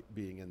wound up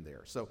being in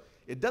there. So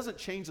it doesn't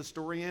change the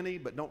story any,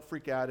 but don't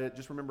freak out at it.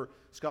 Just remember,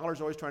 scholars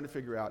are always trying to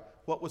figure out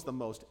what was the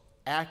most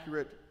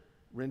accurate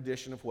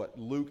rendition of what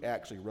Luke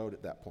actually wrote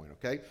at that point,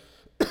 okay?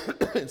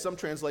 And some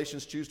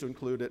translations choose to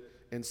include it,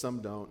 and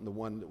some don't. And the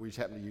one that we just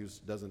happen to use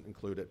doesn't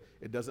include it.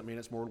 It doesn't mean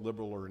it's more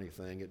liberal or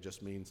anything. It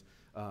just means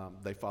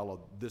they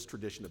follow this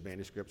tradition of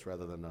manuscripts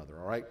rather than another,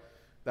 all right?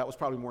 That was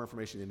probably more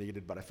information you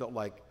needed, but I felt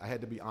like I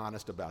had to be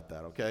honest about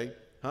that, okay?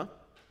 Huh?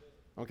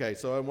 Okay,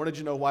 so I wanted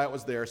you to know why it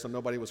was there so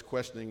nobody was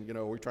questioning,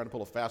 we're trying to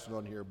pull a fast one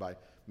on here by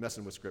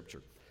messing with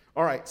Scripture.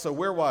 All right, so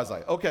where was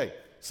I? Okay,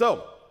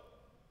 so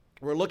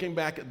we're looking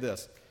back at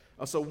this.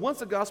 So once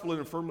the gospel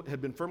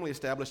had been firmly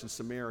established in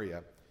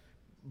Samaria,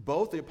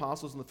 both the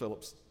apostles and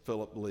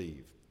Philip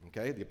leave.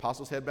 Okay, the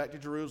apostles head back to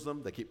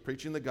Jerusalem. They keep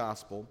preaching the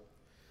gospel.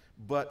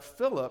 But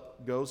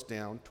Philip goes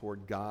down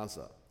toward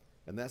Gaza.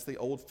 And that's the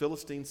old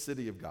Philistine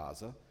city of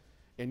Gaza.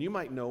 And you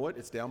might know it.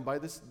 It's down by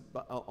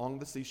along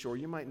the seashore.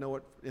 You might know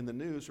it in the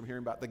news from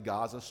hearing about the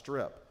Gaza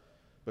Strip,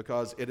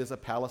 because it is a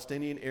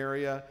Palestinian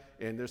area,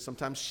 and there's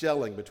sometimes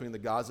shelling between the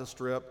Gaza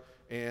Strip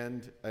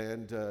and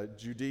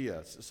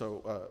Judea,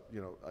 so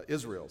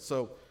Israel.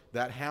 So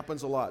that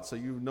happens a lot. So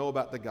you know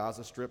about the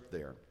Gaza Strip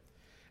there.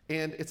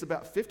 And it's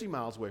about 50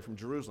 miles away from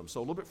Jerusalem, so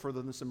a little bit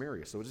further than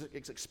Samaria. So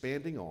it's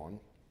expanding on.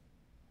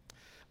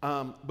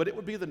 But it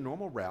would be the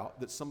normal route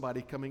that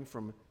somebody coming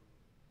from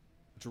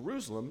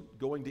Jerusalem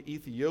going to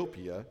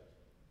Ethiopia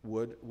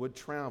would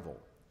travel.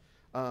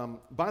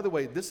 By the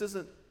way, this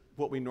isn't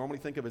what we normally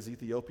think of as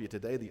Ethiopia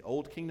today. The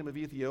old kingdom of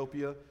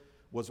Ethiopia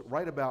was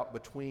right about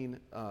between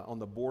on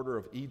the border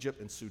of Egypt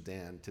and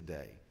Sudan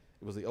today.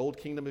 It was the old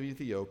kingdom of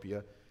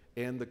Ethiopia,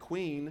 and the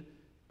queen,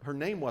 her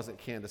name wasn't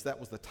Candace. That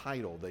was the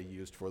title they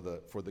used for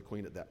the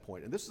queen at that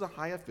point. And this is a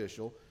high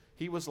official.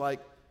 He was like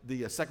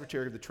the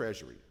secretary of the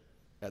treasury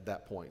at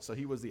that point. So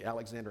he was the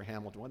Alexander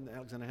Hamilton. Wasn't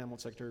Alexander Hamilton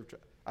secretary of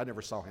treasury? I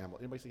never saw Hamilton.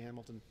 Anybody see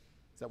Hamilton?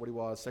 Is that what he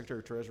was? Secretary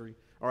of Treasury?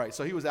 All right,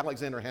 so he was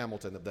Alexander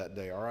Hamilton of that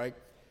day, all right?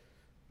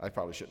 I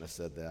probably shouldn't have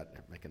said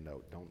that. Make a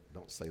note.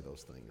 Don't say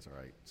those things, all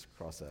right? Just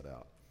cross that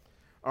out.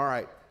 All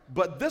right,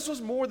 but this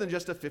was more than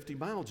just a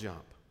 50-mile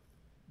jump.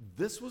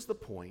 This was the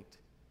point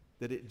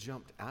that it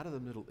jumped out of the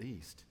Middle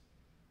East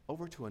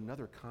over to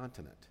another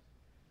continent,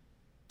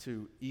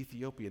 to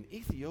Ethiopia. And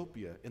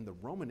Ethiopia in the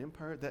Roman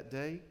Empire that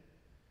day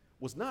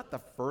was not the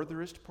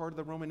furthest part of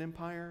the Roman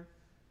Empire,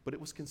 but it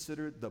was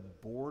considered the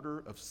border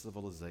of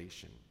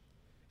civilization.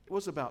 It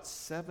was about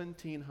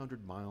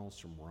 1,700 miles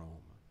from Rome.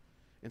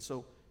 And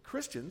so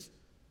Christians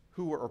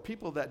or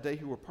people of that day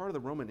who were part of the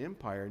Roman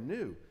Empire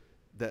knew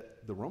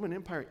that the Roman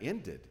Empire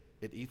ended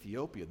at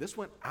Ethiopia. This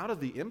went out of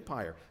the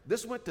empire.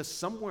 This went to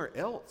somewhere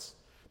else.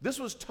 This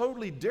was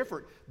totally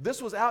different.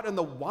 This was out in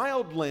the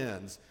wild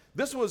lands.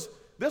 This was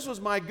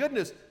my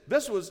goodness.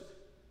 This was,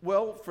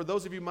 well, for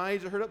those of you my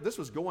age that heard of, this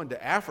was going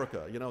to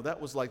Africa. That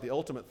was like the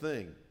ultimate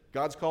thing.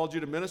 God's called you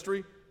to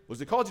ministry. Was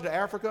he called you to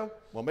Africa?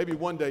 Well, maybe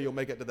one day you'll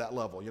make it to that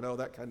level,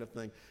 that kind of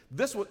thing.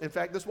 This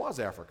was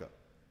Africa.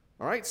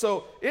 All right,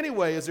 so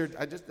anyway,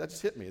 that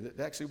just hit me. It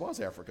actually was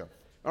Africa.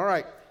 All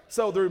right,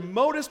 so the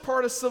remotest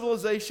part of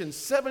civilization,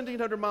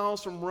 1,700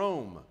 miles from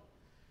Rome.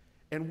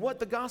 And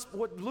what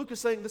Luke is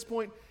saying at this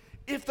point,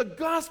 if the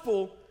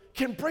gospel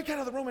can break out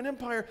of the Roman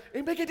Empire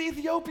and make it to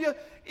Ethiopia,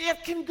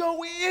 it can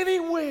go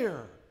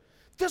anywhere.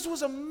 This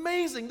was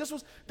amazing. This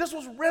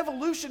was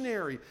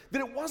revolutionary, that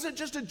it wasn't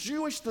just a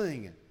Jewish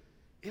thing.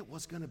 It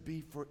was going to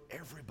be for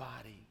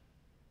everybody.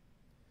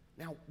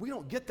 Now, we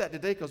don't get that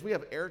today because we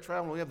have air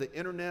travel and we have the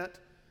internet.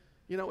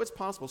 It's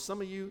possible.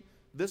 Some of you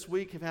this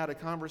week have had a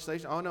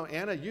conversation. Oh, no,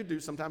 Anna, you do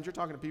sometimes. You're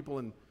talking to people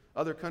in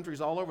other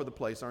countries all over the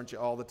place, aren't you,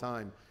 all the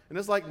time? And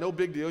it's like no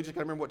big deal. You just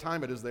got to remember what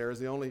time it is there is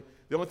the only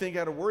thing you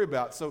got to worry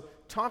about. So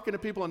talking to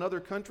people in other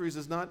countries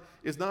is not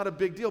a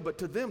big deal. But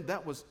to them,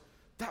 that was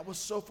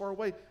so far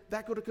away.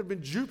 That could have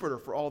been Jupiter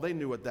for all they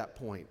knew at that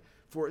point.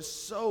 For it's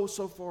so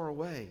far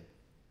away.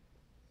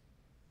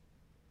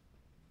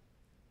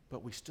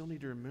 But we still need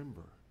to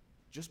remember,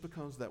 just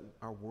because that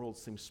our world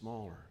seems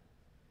smaller,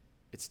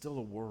 it's still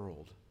a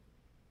world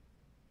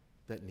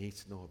that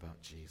needs to know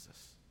about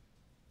Jesus.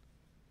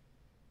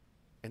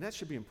 And that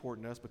should be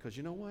important to us because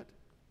you know what?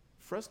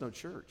 Fresno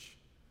Church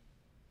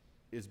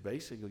is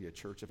basically a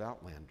church of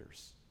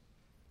outlanders.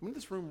 I'm in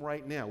this room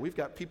right now. We've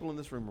got people in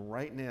this room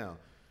right now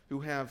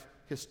who have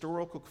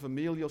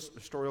familial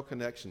historical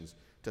connections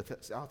to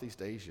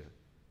Southeast Asia,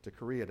 to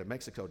Korea, to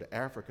Mexico, to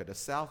Africa, to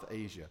South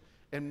Asia,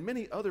 and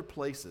many other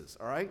places,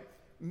 all right?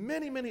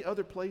 Many, many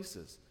other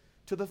places,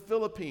 to the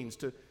Philippines,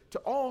 to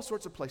all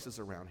sorts of places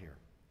around here.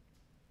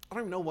 I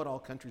don't even know what all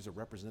countries are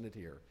represented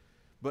here,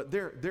 but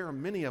there are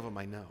many of them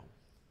I know.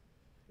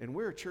 And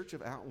we're a church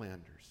of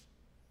outlanders.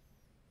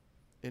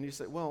 And you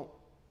say, well,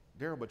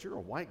 Daryl, but you're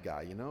a white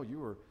guy, you know, you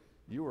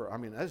were, I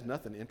mean, there's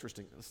nothing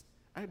interesting.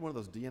 I had one of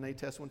those DNA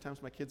tests one time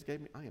my kids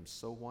gave me. I am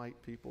so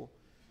white, people.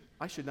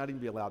 I should not even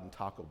be allowed in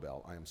Taco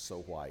Bell. I am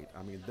so white.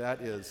 I mean,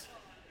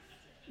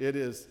 it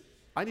is,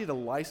 I need a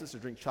license to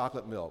drink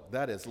chocolate milk.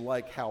 That is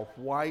like how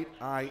white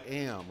I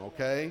am,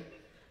 okay?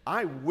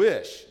 I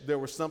wish there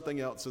was something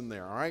else in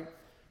there, all right?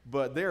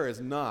 But there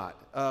is not.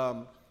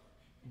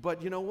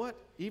 But you know what?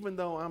 Even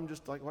though I'm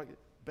just like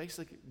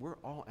basically, we're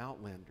all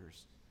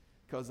outlanders.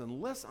 Because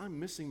unless I'm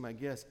missing my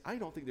guess, I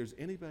don't think there's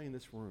anybody in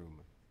this room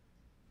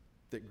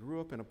that grew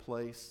up in a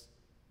place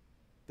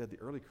that the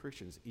early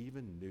Christians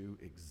even knew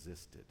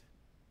existed.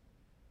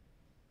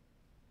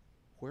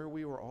 Where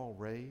we were all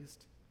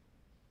raised,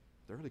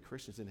 the early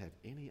Christians didn't have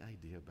any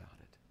idea about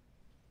it.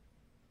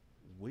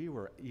 We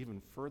were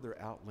even further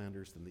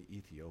outlanders than the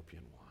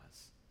Ethiopian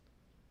was.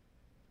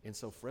 And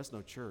so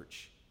Fresno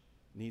Church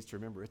needs to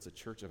remember it's a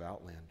church of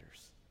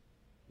outlanders.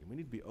 And we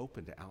need to be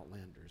open to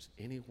outlanders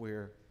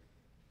anywhere,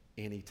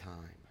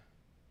 anytime.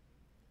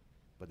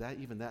 But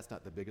that's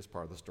not the biggest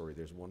part of the story.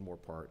 There's one more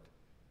part.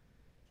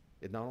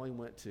 It not only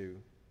went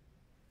to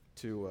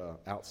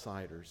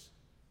outsiders,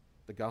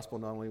 the gospel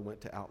not only went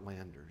to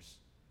outlanders,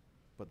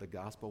 but the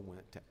gospel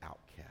went to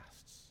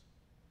outcasts.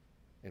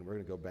 And we're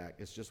going to go back.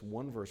 It's just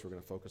one verse we're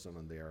going to focus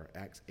on there.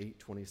 Acts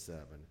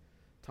 8:27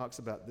 talks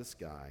about this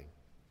guy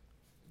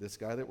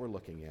that we're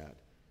looking at,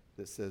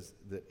 that says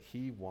that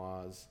he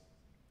was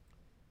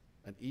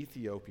an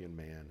Ethiopian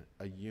man,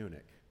 a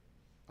eunuch,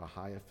 a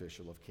high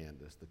official of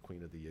Candace, the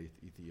queen of the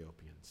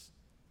Ethiopians.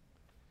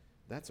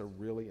 That's a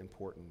really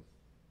important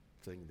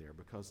thing there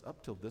because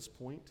up till this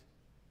point,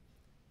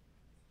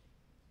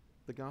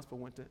 the gospel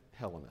went to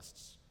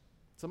Hellenists.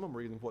 Some of them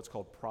were even what's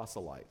called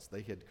proselytes.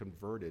 They had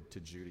converted to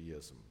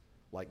Judaism,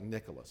 like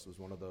Nicholas was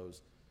one of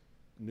those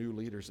new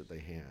leaders that they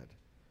had.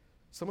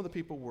 Some of the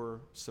people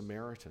were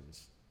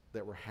Samaritans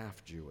that were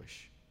half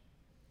Jewish.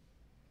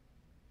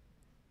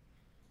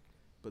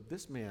 But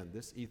this man,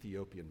 this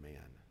Ethiopian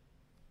man,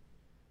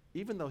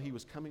 even though he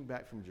was coming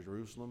back from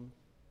Jerusalem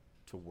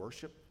to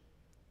worship,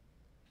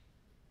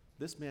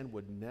 this man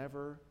would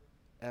never,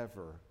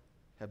 ever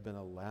have been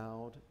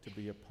allowed to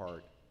be a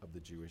part of the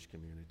Jewish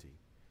community.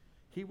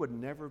 He would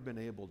never have been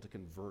able to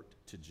convert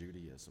to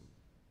Judaism.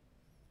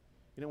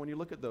 You know, when you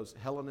look at those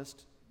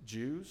Hellenist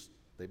Jews,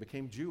 they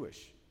became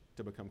Jewish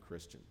to become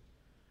Christian.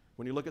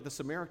 When you look at the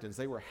Samaritans,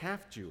 they were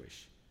half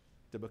Jewish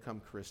to become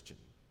Christian.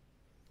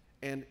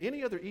 And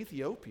any other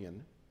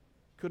Ethiopian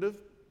could have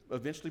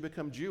eventually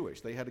become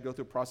Jewish. They had to go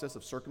through a process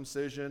of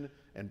circumcision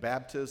and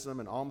baptism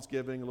and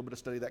almsgiving, a little bit of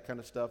study, that kind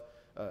of stuff,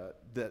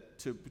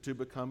 to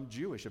become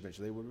Jewish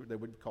eventually. They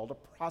would be called a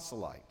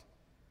proselyte.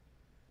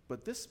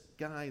 But this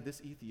guy,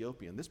 this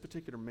Ethiopian, this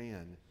particular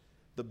man,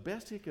 the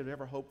best he could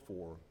ever hope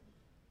for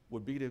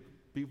would be to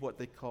be what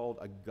they called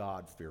a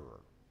God-fearer.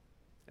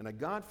 And a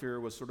God-fearer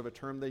was sort of a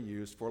term they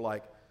used for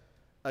like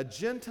a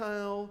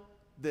Gentile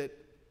that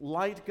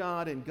liked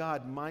God and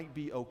God might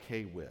be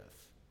okay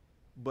with,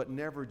 but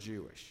never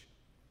Jewish.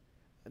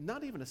 And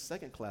not even a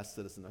second-class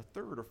citizen, a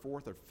third or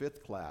fourth or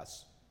fifth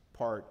class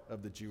part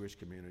of the Jewish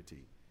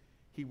community.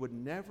 He would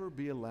never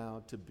be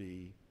allowed to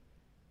be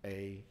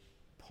a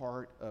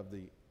part of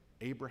the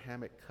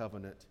Abrahamic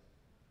covenant,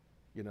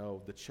 you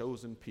know, the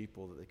chosen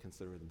people that they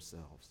consider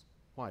themselves.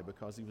 Why?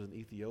 Because he was an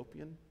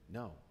Ethiopian?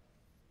 No,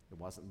 it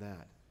wasn't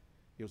that.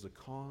 It was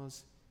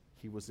because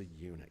he was a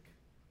eunuch.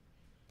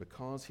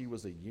 Because he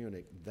was a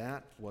eunuch,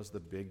 that was the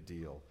big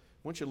deal. I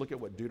want you to look at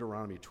what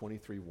Deuteronomy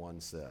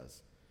 23:1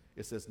 says.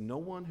 It says, "No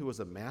one who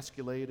is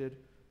emasculated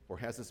or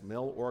has his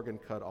male organ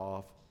cut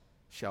off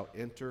shall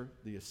enter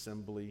the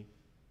assembly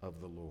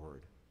of the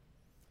Lord."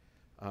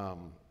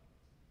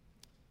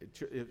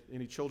 If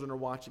any children are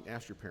watching,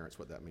 ask your parents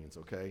what that means,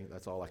 okay?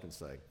 That's all I can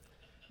say.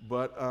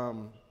 But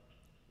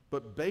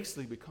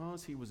basically,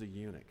 because he was a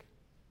eunuch,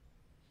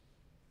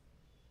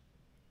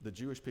 the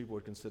Jewish people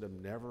would consider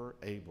him never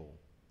able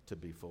to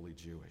be fully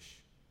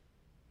Jewish.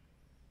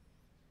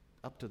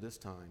 Up to this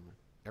time,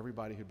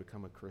 everybody who'd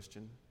become a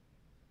Christian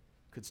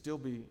could still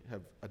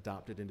have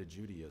adopted into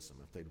Judaism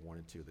if they'd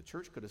wanted to. The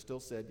church could have still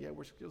said, yeah,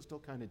 we're still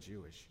kind of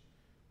Jewish.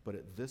 But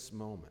at this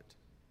moment,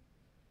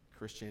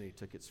 Christianity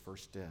took its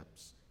first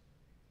steps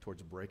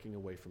towards breaking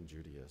away from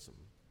Judaism.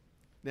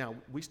 Now,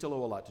 we still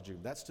owe a lot to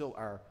Judaism. That's still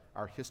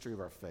our history of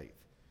our faith.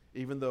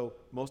 Even though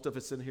most of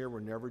us in here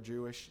were never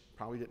Jewish,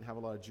 probably didn't have a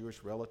lot of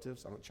Jewish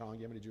relatives. I don't, Chong,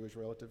 you have any Jewish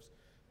relatives?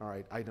 All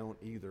right, I don't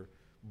either.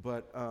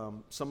 But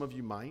some of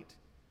you might.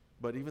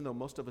 But even though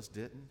most of us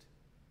didn't,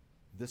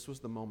 this was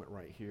the moment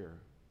right here.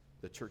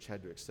 The church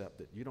had to accept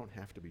that you don't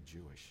have to be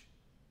Jewish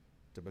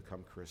to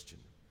become Christian.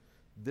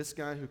 This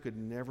guy who could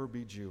never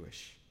be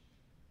Jewish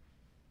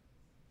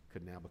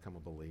could now become a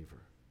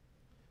believer.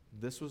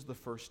 This was the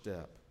first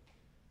step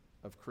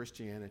of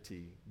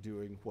Christianity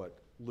doing what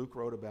Luke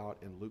wrote about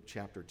in Luke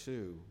chapter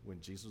 2 when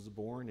Jesus was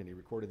born, and he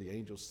recorded the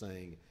angels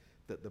saying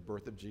that the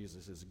birth of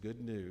Jesus is good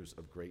news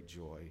of great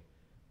joy,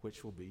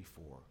 which will be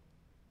for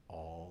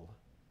all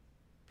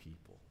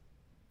people,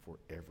 for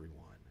everyone.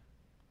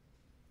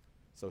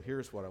 So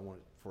here's what I want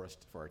for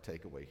our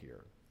takeaway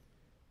here.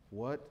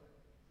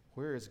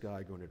 Where is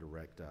God going to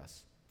direct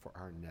us for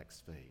our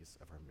next phase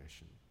of our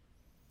mission?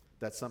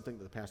 That's something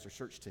that the pastor's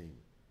church team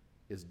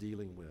is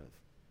dealing with,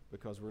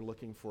 because we're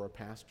looking for a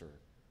pastor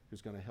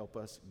who's going to help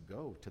us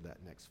go to that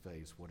next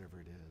phase, whatever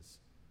it is.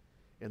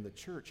 And the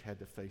church had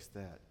to face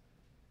that.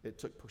 It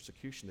took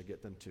persecution to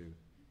get them to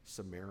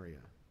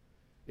Samaria.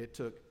 It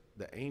took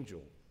the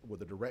angel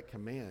with a direct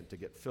command to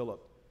get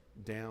Philip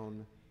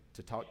down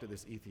to talk to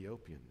this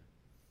Ethiopian.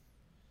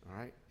 All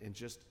right? And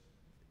just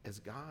as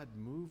God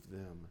moved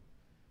them,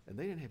 and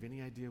they didn't have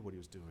any idea what he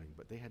was doing,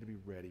 but they had to be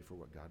ready for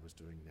what God was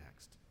doing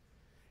next.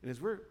 And as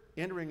we're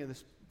entering in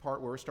this part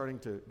where we're going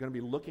to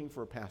be looking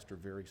for a pastor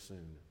very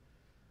soon,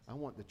 I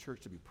want the church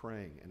to be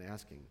praying and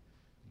asking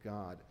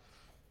God,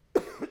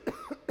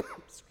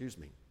 excuse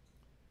me,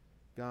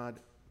 God,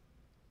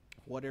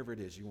 whatever it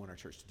is you want our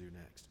church to do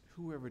next,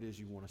 whoever it is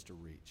you want us to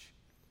reach,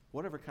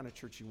 whatever kind of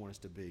church you want us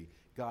to be,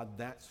 God,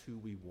 that's who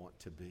we want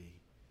to be.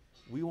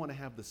 We want to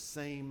have the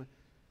same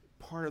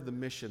part of the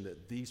mission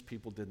that these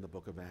people did in the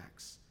book of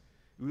Acts.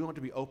 We want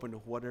to be open to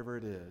whatever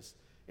it is.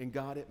 And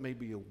God, it may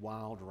be a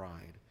wild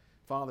ride.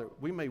 Father,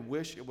 we may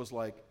wish it was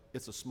like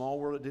It's a Small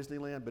World at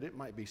Disneyland, but it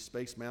might be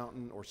Space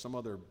Mountain or some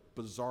other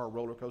bizarre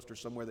roller coaster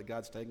somewhere that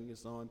God's taking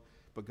us on.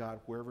 But God,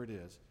 wherever it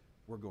is,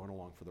 we're going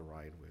along for the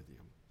ride with you.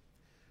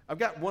 I've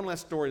got one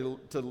last story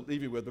to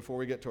leave you with before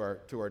we get to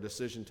our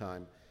decision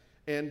time.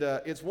 And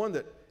it's one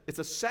that, it's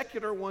a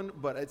secular one,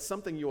 but it's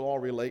something you'll all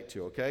relate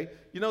to, okay?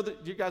 Do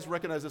you guys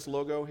recognize this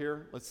logo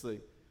here? Let's see.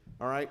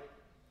 All right?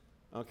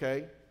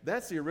 Okay?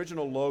 That's the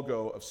original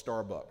logo of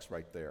Starbucks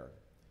right there.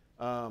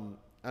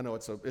 I know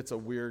it's a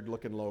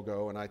weird-looking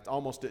logo, and I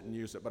almost didn't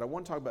use it, but I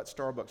want to talk about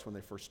Starbucks when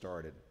they first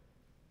started.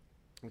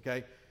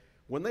 Okay?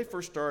 When they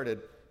first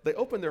started, they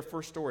opened their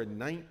first store in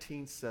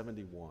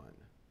 1971.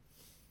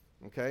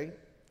 Okay?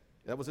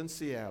 That was in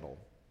Seattle.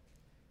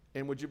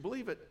 And would you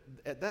believe it,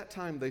 at that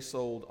time they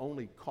sold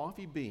only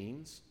coffee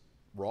beans,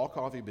 raw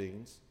coffee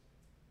beans,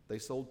 they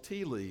sold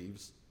tea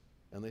leaves,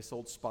 and they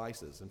sold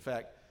spices. In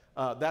fact,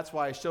 that's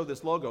why I showed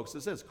this logo, because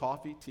it says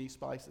coffee, tea,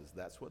 spices.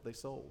 That's what they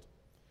sold.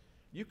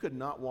 You could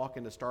not walk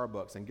into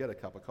Starbucks and get a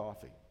cup of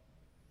coffee.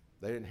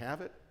 They didn't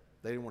have it.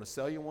 They didn't want to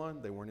sell you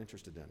one. They weren't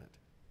interested in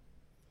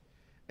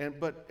it.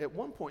 But at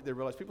one point they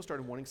realized people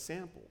started wanting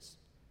samples.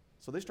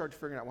 So they started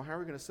figuring out, well, how are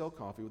we going to sell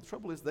coffee? Well, the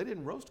trouble is they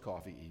didn't roast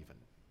coffee even.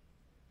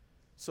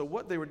 So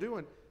what they were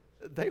doing,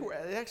 they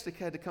actually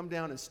had to come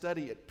down and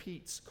study at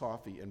Peet's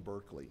Coffee in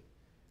Berkeley.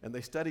 And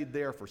they studied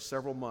there for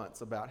several months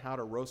about how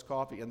to roast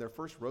coffee. And their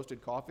first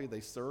roasted coffee they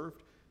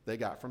served, they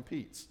got from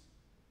Peet's.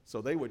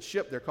 So they would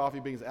ship their coffee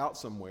beans out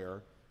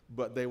somewhere,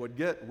 but they would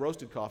get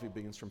roasted coffee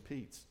beans from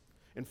Peet's.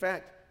 In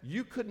fact,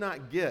 you could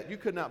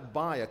not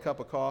buy a cup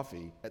of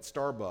coffee at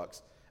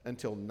Starbucks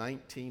until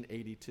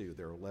 1982,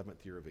 their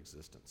 11th year of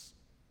existence.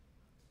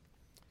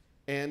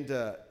 And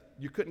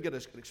you couldn't get an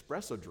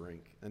espresso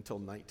drink until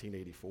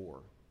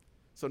 1984.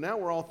 So now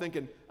we're all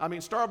thinking,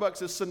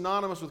 Starbucks is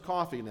synonymous with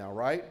coffee now,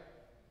 right?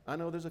 I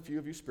know there's a few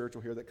of you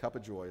spiritual here that cup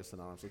of joy is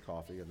synonymous with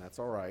coffee, and that's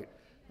all right,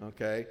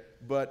 okay?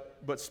 But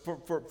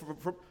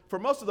for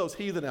most of those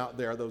heathen out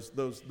there, those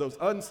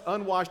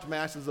unwashed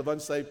masses of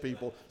unsaved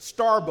people,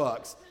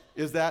 Starbucks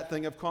is that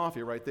thing of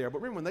coffee right there. But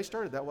remember, when they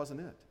started, that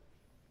wasn't it.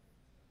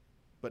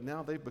 But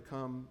now they've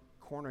become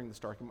cornering the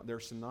Starbucks.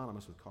 They're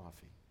synonymous with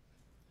coffee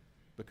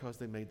because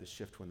they made the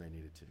shift when they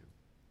needed to.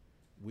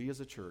 We as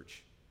a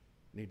church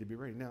need to be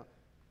ready. Now,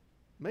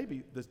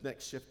 maybe this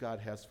next shift God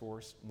has for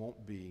us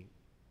won't be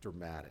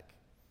dramatic.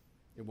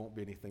 It won't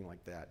be anything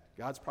like that.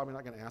 God's probably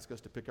not going to ask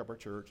us to pick up our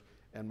church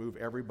and move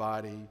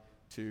everybody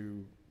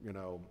to,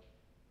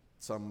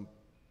 some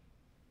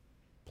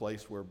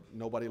place where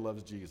nobody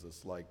loves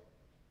Jesus, like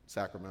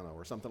Sacramento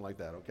or something like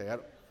that, okay?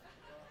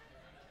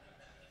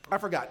 I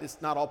forgot,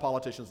 it's not all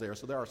politicians there,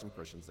 so there are some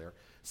Christians there.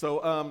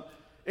 So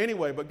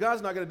anyway, but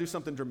God's not going to do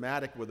something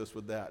dramatic with us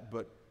with that,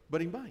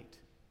 but he might.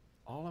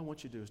 All I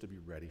want you to do is to be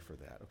ready for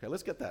that. Okay,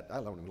 let's get that.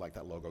 I don't even like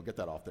that logo. Get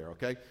that off there,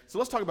 okay? So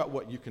let's talk about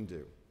what you can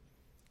do.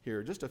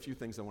 Here, just a few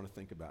things I want to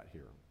think about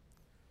here.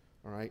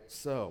 All right,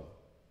 so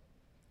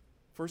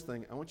first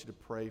thing, I want you to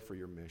pray for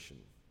your mission.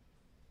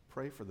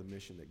 Pray for the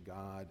mission that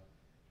God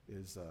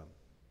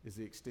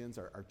he extends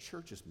our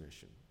church's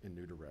mission in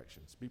new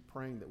directions. Be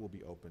praying that we'll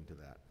be open to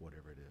that,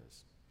 whatever it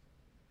is.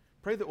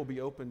 Pray that we'll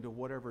be open to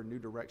whatever new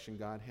direction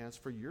God has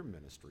for your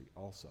ministry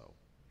also.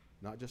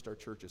 Not just our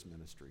church's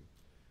ministry,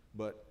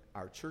 but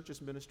our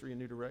church's ministry in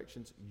new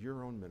directions,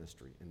 your own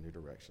ministry in new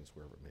directions,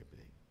 wherever it may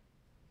be.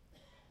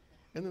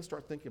 And then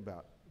start thinking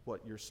about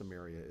what your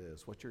Samaria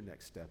is, what your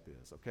next step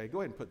is, okay? Go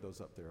ahead and put those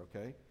up there,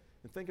 okay?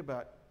 And think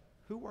about,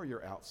 who are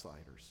your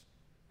outsiders?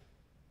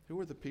 Who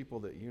are the people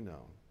that you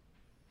know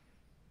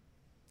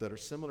that are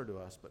similar to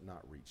us but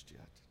not reached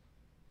yet?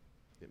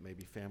 It may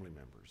be family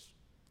members,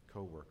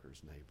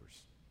 co-workers,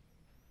 neighbors.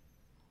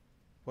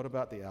 What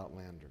about the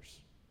outlanders?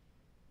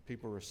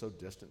 People who are so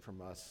distant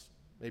from us,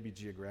 maybe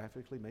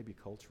geographically, maybe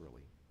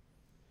culturally.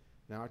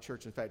 Now our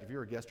church, in fact, if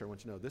you're a guest here, I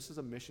want you to know this is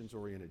a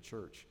missions-oriented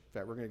church. In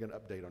fact, we're going to get an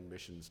update on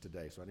missions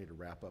today, so I need to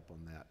wrap up on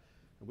that.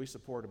 And we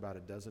support about a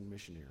dozen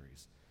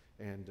missionaries.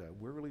 And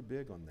we're really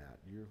big on that.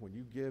 When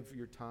you give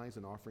your tithes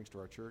and offerings to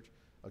our church,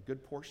 a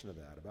good portion of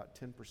that, about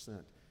 10%,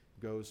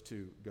 goes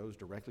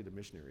directly to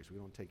missionaries. We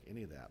don't take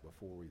any of that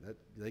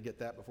they get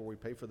that before we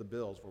pay for the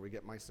bills, before we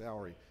get my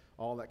salary,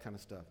 all that kind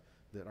of stuff.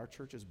 That our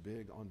church is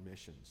big on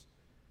missions.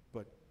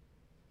 But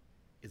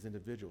as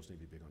individuals need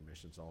to be big on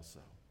missions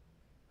also.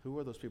 Who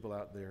are those people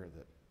out there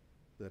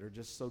that are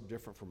just so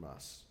different from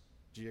us,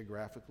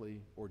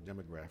 geographically or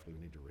demographically,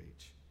 we need to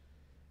reach?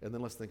 And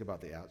then let's think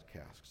about the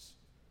outcasts,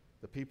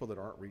 the people that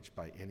aren't reached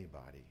by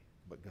anybody,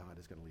 but God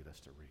is going to lead us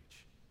to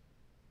reach.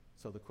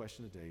 So the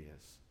question today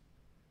is,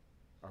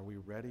 are we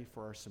ready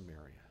for our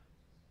Samaria,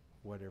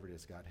 whatever it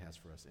is God has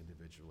for us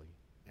individually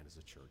and as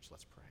a church?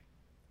 Let's pray.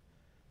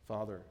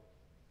 Father,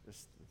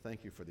 just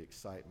thank you for the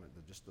excitement,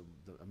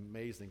 the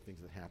amazing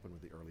things that happened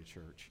with the early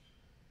church.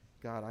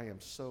 God, I am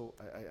so,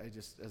 I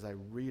just, as I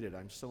read it,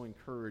 I'm so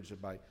encouraged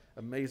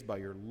amazed by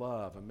your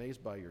love,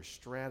 amazed by your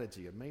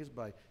strategy, amazed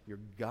by your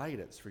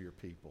guidance for your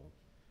people.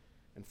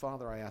 And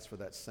Father, I ask for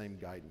that same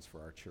guidance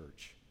for our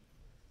church.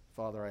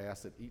 Father, I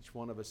ask that each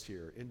one of us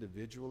here,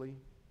 individually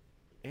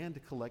and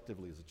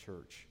collectively as a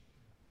church,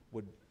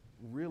 would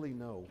really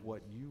know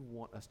what you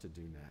want us to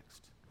do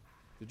next.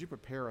 Did you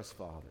prepare us,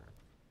 Father,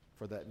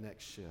 for that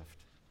next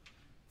shift?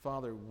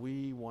 Father,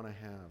 we want to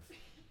have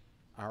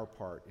our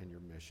part in your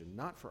mission,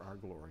 not for our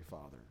glory,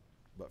 Father,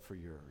 but for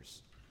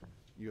yours.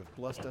 You have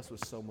blessed us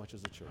with so much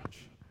as a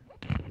church.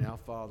 Now,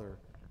 Father,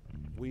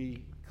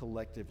 we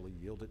collectively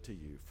yield it to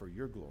you for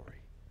your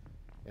glory,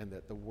 and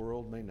that the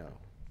world may know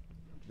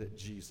that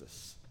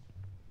Jesus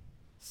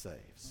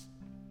saves.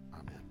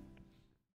 Amen.